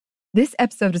 This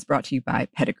episode is brought to you by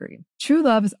Pedigree. True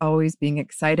love is always being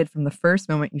excited from the first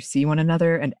moment you see one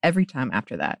another and every time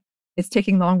after that. It's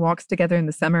taking long walks together in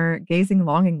the summer, gazing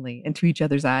longingly into each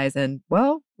other's eyes, and,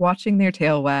 well, watching their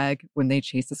tail wag when they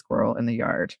chase a squirrel in the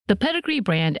yard. The Pedigree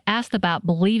brand asked about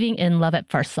believing in love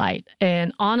at first sight,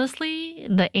 and honestly,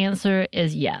 the answer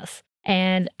is yes.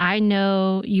 And I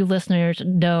know you listeners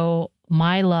know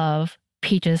my love,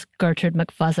 Peaches Gertrude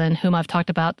McFuzzin, whom I've talked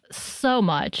about so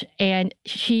much, and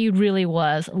she really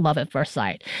was love at first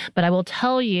sight. But I will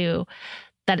tell you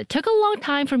that it took a long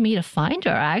time for me to find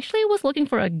her. I actually was looking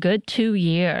for a good 2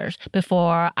 years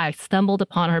before I stumbled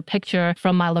upon her picture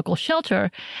from my local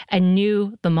shelter and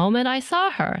knew the moment I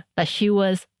saw her that she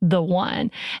was the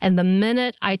one. And the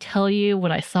minute I tell you,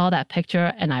 when I saw that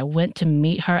picture and I went to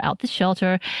meet her out the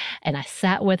shelter and I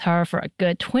sat with her for a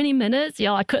good 20 minutes,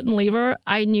 y'all, I couldn't leave her.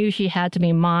 I knew she had to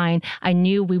be mine. I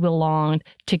knew we belonged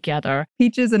together.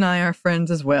 Peaches and I are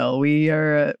friends as well. We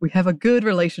have a good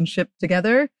relationship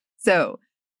together. So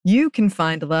you can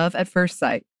find love at first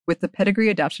sight with the Pedigree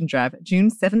Adoption Drive June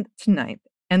 7th to 9th,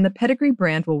 and the Pedigree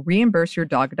brand will reimburse your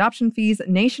dog adoption fees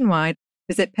nationwide.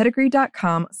 Visit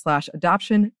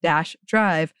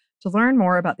pedigree.com/adoption-drive to learn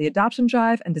more about the adoption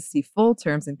drive and to see full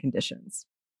terms and conditions.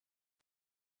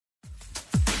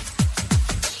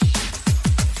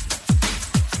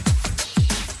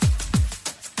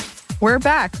 We're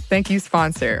back. Thank you,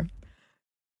 sponsor.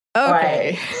 Okay.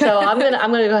 Right. So I'm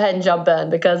gonna go ahead and jump in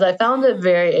because I found it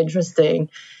very interesting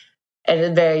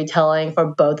and very telling for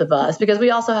both of us, because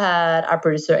we also had our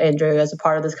producer Andrew as a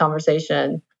part of this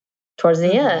conversation towards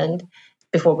the end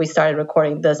before we started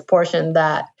recording this portion,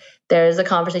 that there is a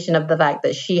conversation of the fact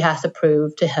that she has to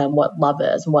prove to him what love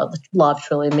is and what love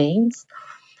truly means.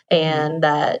 And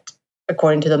that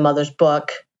according to the mother's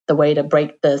book, the way to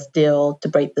break this deal, to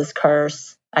break this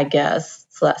curse, I guess,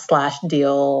 /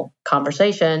 deal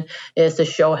conversation is to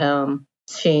show him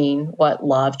seen what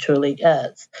love truly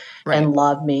is. Right. And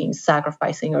love means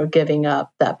sacrificing or giving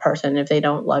up that person if they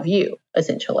don't love you,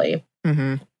 essentially.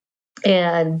 But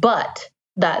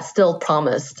that still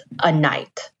promised a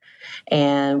night.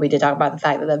 And we did talk about the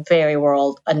fact that the very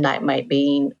world, a night might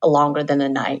be longer than a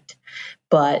night.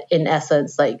 But in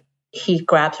essence, like, he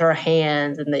grabs her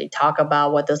hands and they talk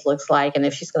about what this looks like and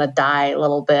if she's going to die a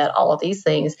little bit, all of these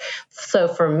things. So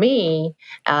for me,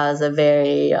 as a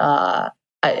very, I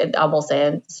will say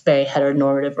it's a very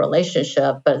heteronormative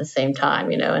relationship, but at the same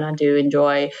time, and I do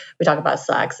enjoy, we talk about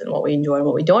sex and what we enjoy and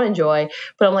what we don't enjoy.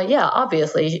 But I'm like, yeah,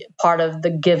 obviously part of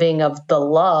the giving of the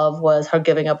love was her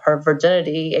giving up her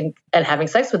virginity and having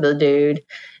sex with the dude.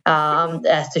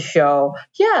 As to show,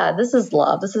 yeah, this is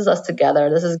love. This is us together.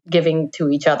 This is giving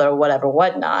to each other, whatever,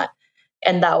 whatnot.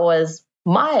 And that was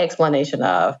my explanation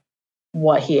of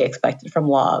what he expected from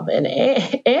love. And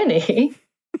Annie.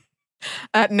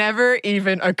 That never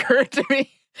even occurred to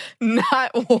me.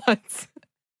 Not once.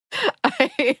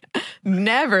 I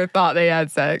never thought they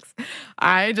had sex.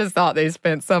 I just thought they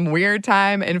spent some weird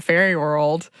time in fairy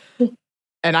world.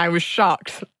 And I was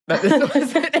shocked that this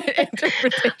was an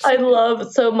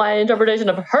interpretation. So my interpretation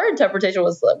of her interpretation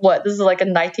was what? This is like a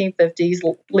 1950s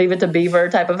Leave It to Beaver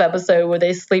type of episode where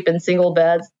they sleep in single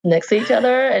beds next to each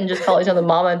other and just call each other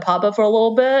mama and papa for a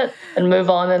little bit and move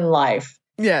on in life.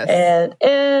 Yes. And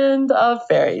end of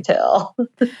fairy tale.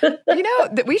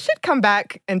 We should come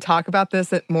back and talk about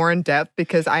this more in depth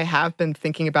because I have been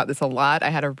thinking about this a lot. I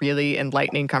had a really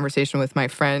enlightening conversation with my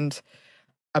friend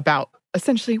about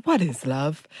essentially what is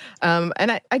love. And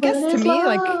I guess to me, love?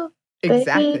 Like,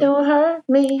 exactly. Baby, don't hurt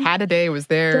me. Hadaday was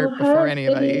there Don't before hurt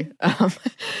anybody.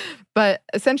 But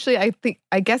essentially,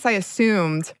 I guess I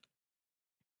assumed,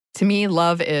 to me,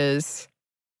 love is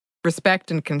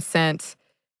respect and consent.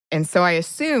 And so I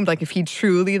assumed, like, if he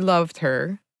truly loved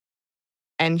her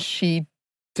and she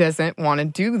doesn't want to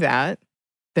do that,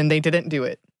 then they didn't do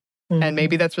it. And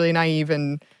maybe that's really naive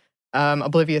and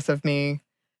oblivious of me,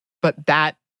 but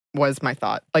that was my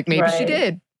thought. Like, maybe she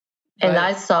did. And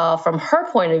I saw from her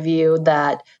point of view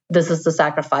that this is the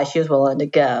sacrifice she was willing to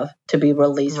give to be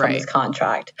released from this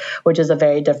contract, which is a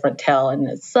very different tale in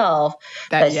itself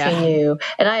that she knew.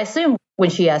 And I assume when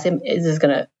she asked him,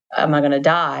 am I going to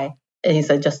die? And he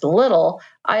said, just a little.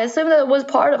 I assume that it was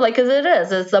part of, like, because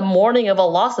it's the mourning of a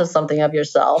loss of something of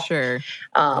yourself. Sure.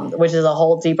 Which is a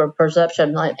whole deeper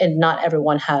perception. And not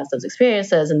everyone has those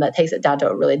experiences, and that takes it down to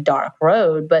a really dark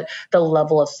road. But the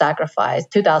level of sacrifice,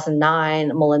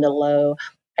 2009, Melinda Lowe,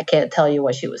 I can't tell you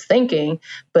what she was thinking,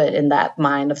 but in that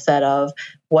mindset of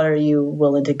what are you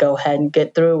willing to go ahead and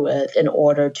get through with in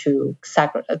order to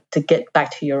get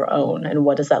back to your own, and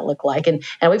what does that look like? And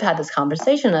we've had this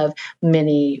conversation of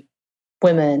many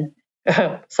women,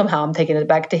 somehow I'm taking it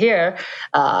back to here,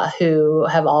 who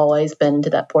have always been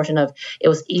to that portion of it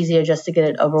was easier just to get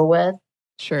it over with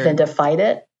than to fight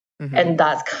it. And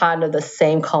that's kind of the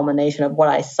same culmination of what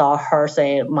I saw her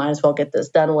saying, might as well get this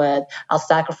done with. I'll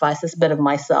sacrifice this bit of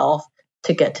myself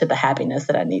to get to the happiness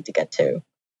that I need to get to.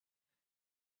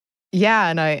 Yeah,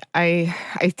 and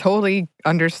I totally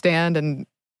understand and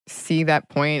see that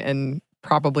point, and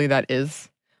probably that is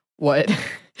what...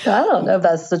 I don't know if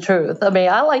that's the truth. I mean,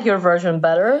 I like your version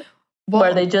better,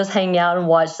 where they just hang out and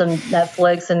watch some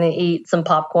Netflix and they eat some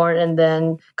popcorn and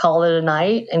then call it a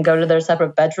night and go to their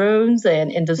separate bedrooms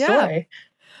and end the story.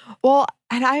 Well,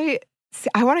 and I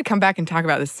want to come back and talk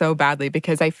about this so badly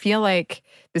because I feel like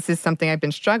this is something I've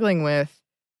been struggling with.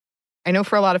 I know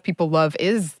for a lot of people,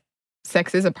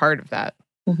 sex is a part of that.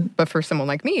 But for someone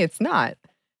like me, it's not.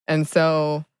 And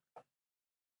so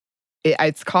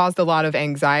it's caused a lot of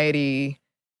anxiety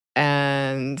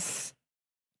and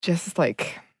just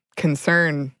like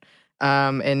concern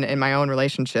in my own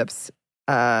relationships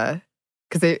because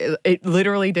it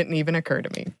literally didn't even occur to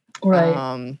me.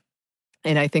 Right.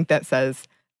 And I think that says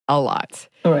a lot.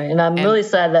 Right. And I'm really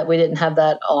sad that we didn't have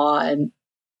that on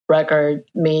record,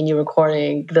 me and you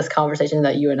recording this conversation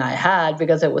that you and I had,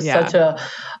 because it was such a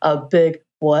big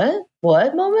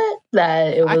what moment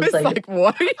that it was like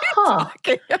what are you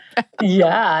talking about?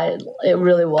 Yeah, it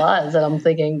really was. And I'm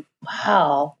thinking,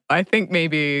 wow. I think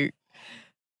maybe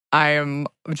I am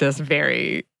just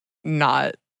very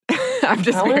not, I'm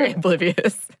just very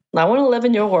oblivious. I want to live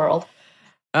in your world.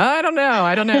 I don't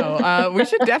know. We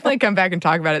should definitely come back and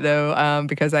talk about it though,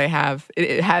 because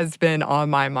it has been on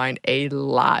my mind a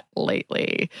lot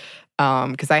lately.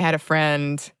 Because I had a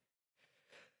friend,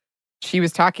 she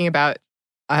was talking about,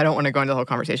 I don't want to go into the whole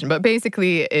conversation, but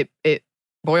basically it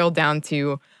boiled down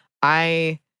to,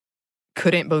 I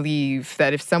couldn't believe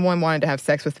that if someone wanted to have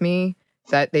sex with me,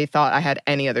 that they thought I had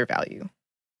any other value.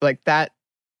 Like, that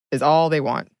is all they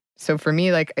want. So for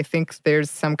me, like, I think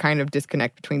there's some kind of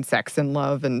disconnect between sex and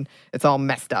love, and it's all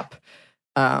messed up.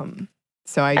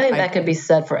 So I think that could be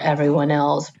said for everyone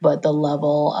else, but the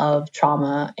level of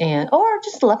trauma or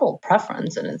just the level of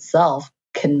preference in itself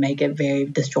can make it very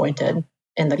disjointed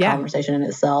in the conversation in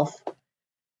itself.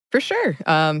 For sure.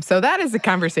 So that is a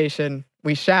conversation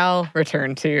we shall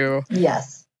return to.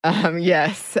 Yes.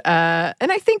 Yes.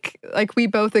 And I think, like, we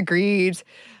both agreed,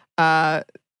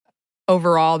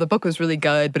 overall, the book was really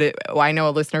good, but I know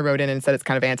a listener wrote in and said it's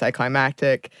kind of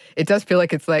anticlimactic. It does feel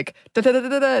like it's like,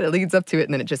 it leads up to it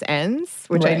and then it just ends,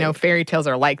 which I know fairy tales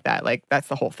are like that. Like, that's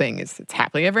the whole thing, is it's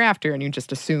happily ever after, and you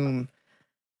just assume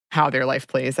how their life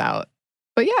plays out.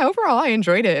 But yeah, overall, I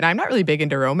enjoyed it. And I'm not really big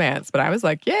into romance, but I was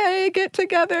like, yay, get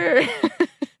together.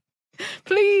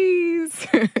 Please.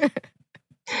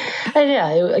 And yeah,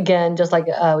 again, just like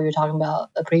we were talking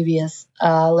about, a previous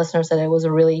listener said it was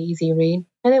a really easy read.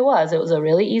 And it was a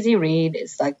really easy read.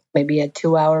 It's like maybe a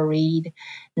 2-hour read.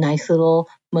 Nice little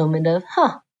moment of,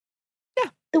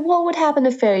 what would happen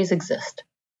if fairies exist?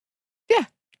 Yeah,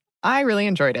 I really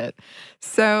enjoyed it.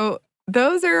 So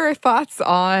those are our thoughts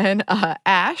on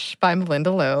Ash by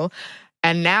Malinda Lo.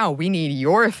 And now we need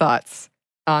your thoughts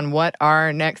on what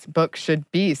our next book should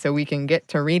be so we can get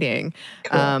to reading.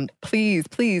 Cool. Please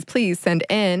send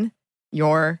in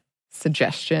your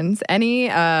suggestions. Any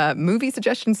movie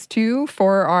suggestions, too,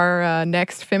 for our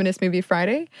next Feminist Movie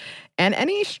Friday. And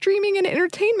any streaming and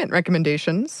entertainment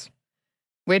recommendations,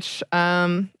 which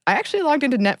I actually logged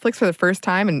into Netflix for the first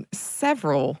time in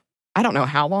I don't know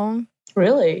how long.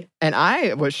 Really? And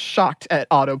I was shocked at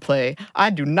autoplay. I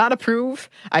do not approve.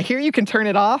 I hear you can turn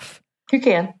it off. You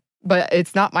can. But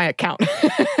it's not my account.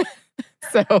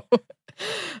 So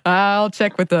I'll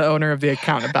check with the owner of the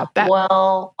account about that.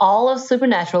 Well, all of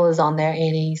Supernatural is on there,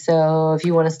 Annie. So if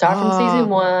you want to start from season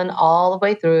 1 all the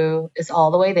way through, it's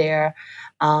all the way there.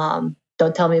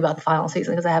 Don't tell me about the final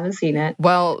season because I haven't seen it.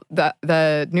 Well,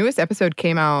 the newest episode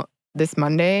came out this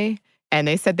Monday, and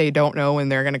they said they don't know when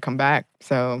they're going to come back.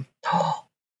 So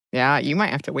yeah, you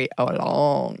might have to wait a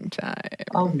long time.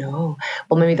 Oh, no.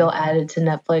 Well, maybe they'll add it to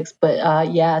Netflix.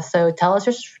 But yeah, so tell us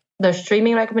their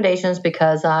streaming recommendations,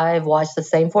 because I've watched the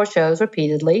same 4 shows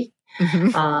repeatedly.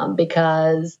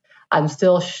 Because I'm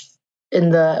still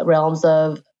in the realms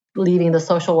of leaving the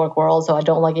social work world, so I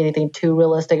don't like anything too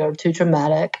realistic or too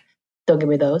traumatic. Don't give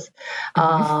me those.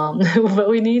 But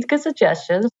we need good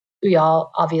suggestions. We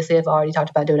all obviously have already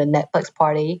talked about doing a Netflix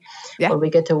party where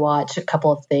we get to watch a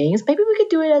couple of things. Maybe we could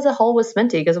do it as a whole with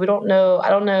Sminty, because I don't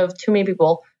know if too many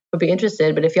people would be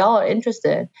interested, but if y'all are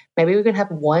interested, maybe we could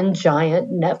have one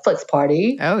giant Netflix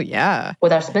party. Oh, yeah.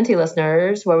 With our Sminty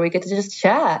listeners where we get to just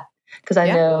chat. Because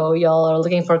I know y'all are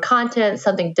looking for content,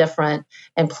 something different,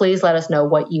 and please let us know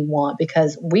what you want,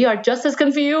 because we are just as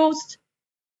confused.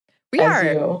 We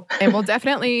are. And we'll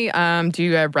definitely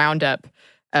do a roundup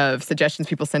of suggestions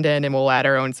people send in, and we'll add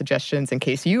our own suggestions in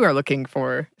case you are looking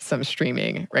for some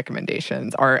streaming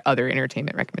recommendations or other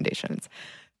entertainment recommendations.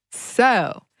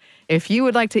 So if you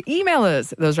would like to email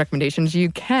us those recommendations,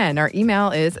 you can. Our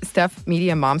email is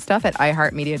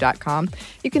stuffmediamomstuff@iheartmedia.com.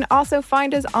 You can also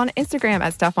find us on Instagram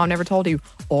at Stuff Mom Never Told You,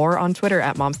 or on Twitter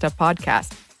at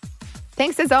MomStuffPodcast.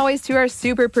 Thanks as always to our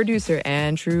super producer,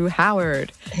 Andrew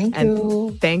Howard. Thank you.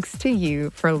 And thanks to you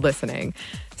for listening.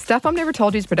 Stuff Mom Never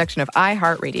Told You is a production of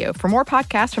iHeartRadio. For more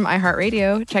podcasts from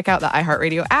iHeartRadio, check out the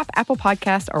iHeartRadio app, Apple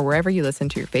Podcasts, or wherever you listen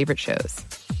to your favorite shows.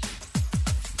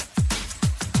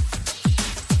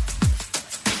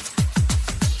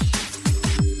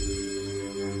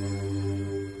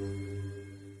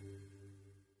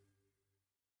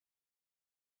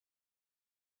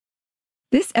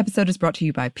 This episode is brought to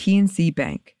you by PNC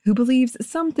Bank, who believes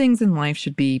some things in life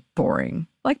should be boring,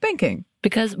 like banking.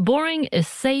 Because boring is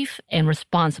safe and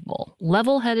responsible,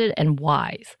 level-headed and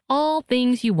wise. All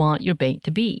things you want your bank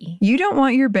to be. You don't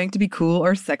want your bank to be cool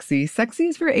or sexy. Sexy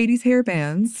is for 80s hair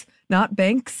bands, not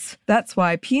banks. That's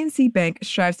why PNC Bank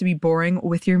strives to be boring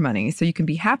with your money so you can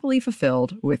be happily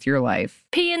fulfilled with your life.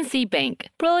 PNC Bank,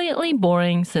 brilliantly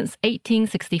boring since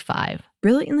 1865.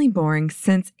 Brilliantly Boring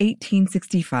Since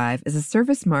 1865 is a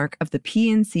service mark of the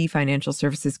PNC Financial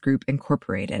Services Group,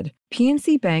 Incorporated.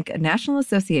 PNC Bank, a National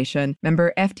Association,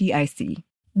 member FDIC.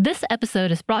 This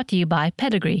episode is brought to you by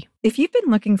Pedigree. If you've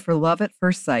been looking for love at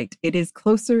first sight, it is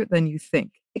closer than you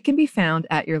think. It can be found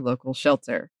at your local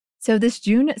shelter. So this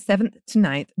June 7th to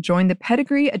 9th, join the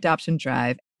Pedigree Adoption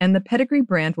Drive, and the Pedigree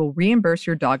brand will reimburse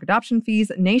your dog adoption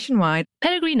fees nationwide.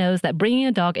 Pedigree knows that bringing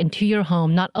a dog into your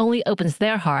home not only opens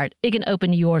their heart, it can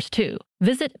open yours too.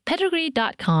 Visit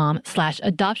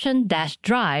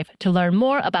pedigree.com/adoption-drive to learn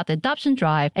more about the adoption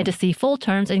drive and to see full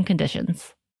terms and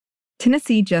conditions.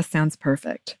 Tennessee just sounds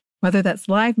perfect. Whether that's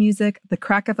live music, the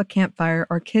crack of a campfire,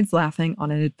 or kids laughing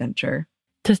on an adventure.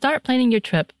 To start planning your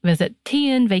trip, visit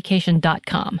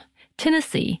tnvacation.com.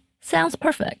 Tennessee sounds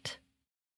perfect.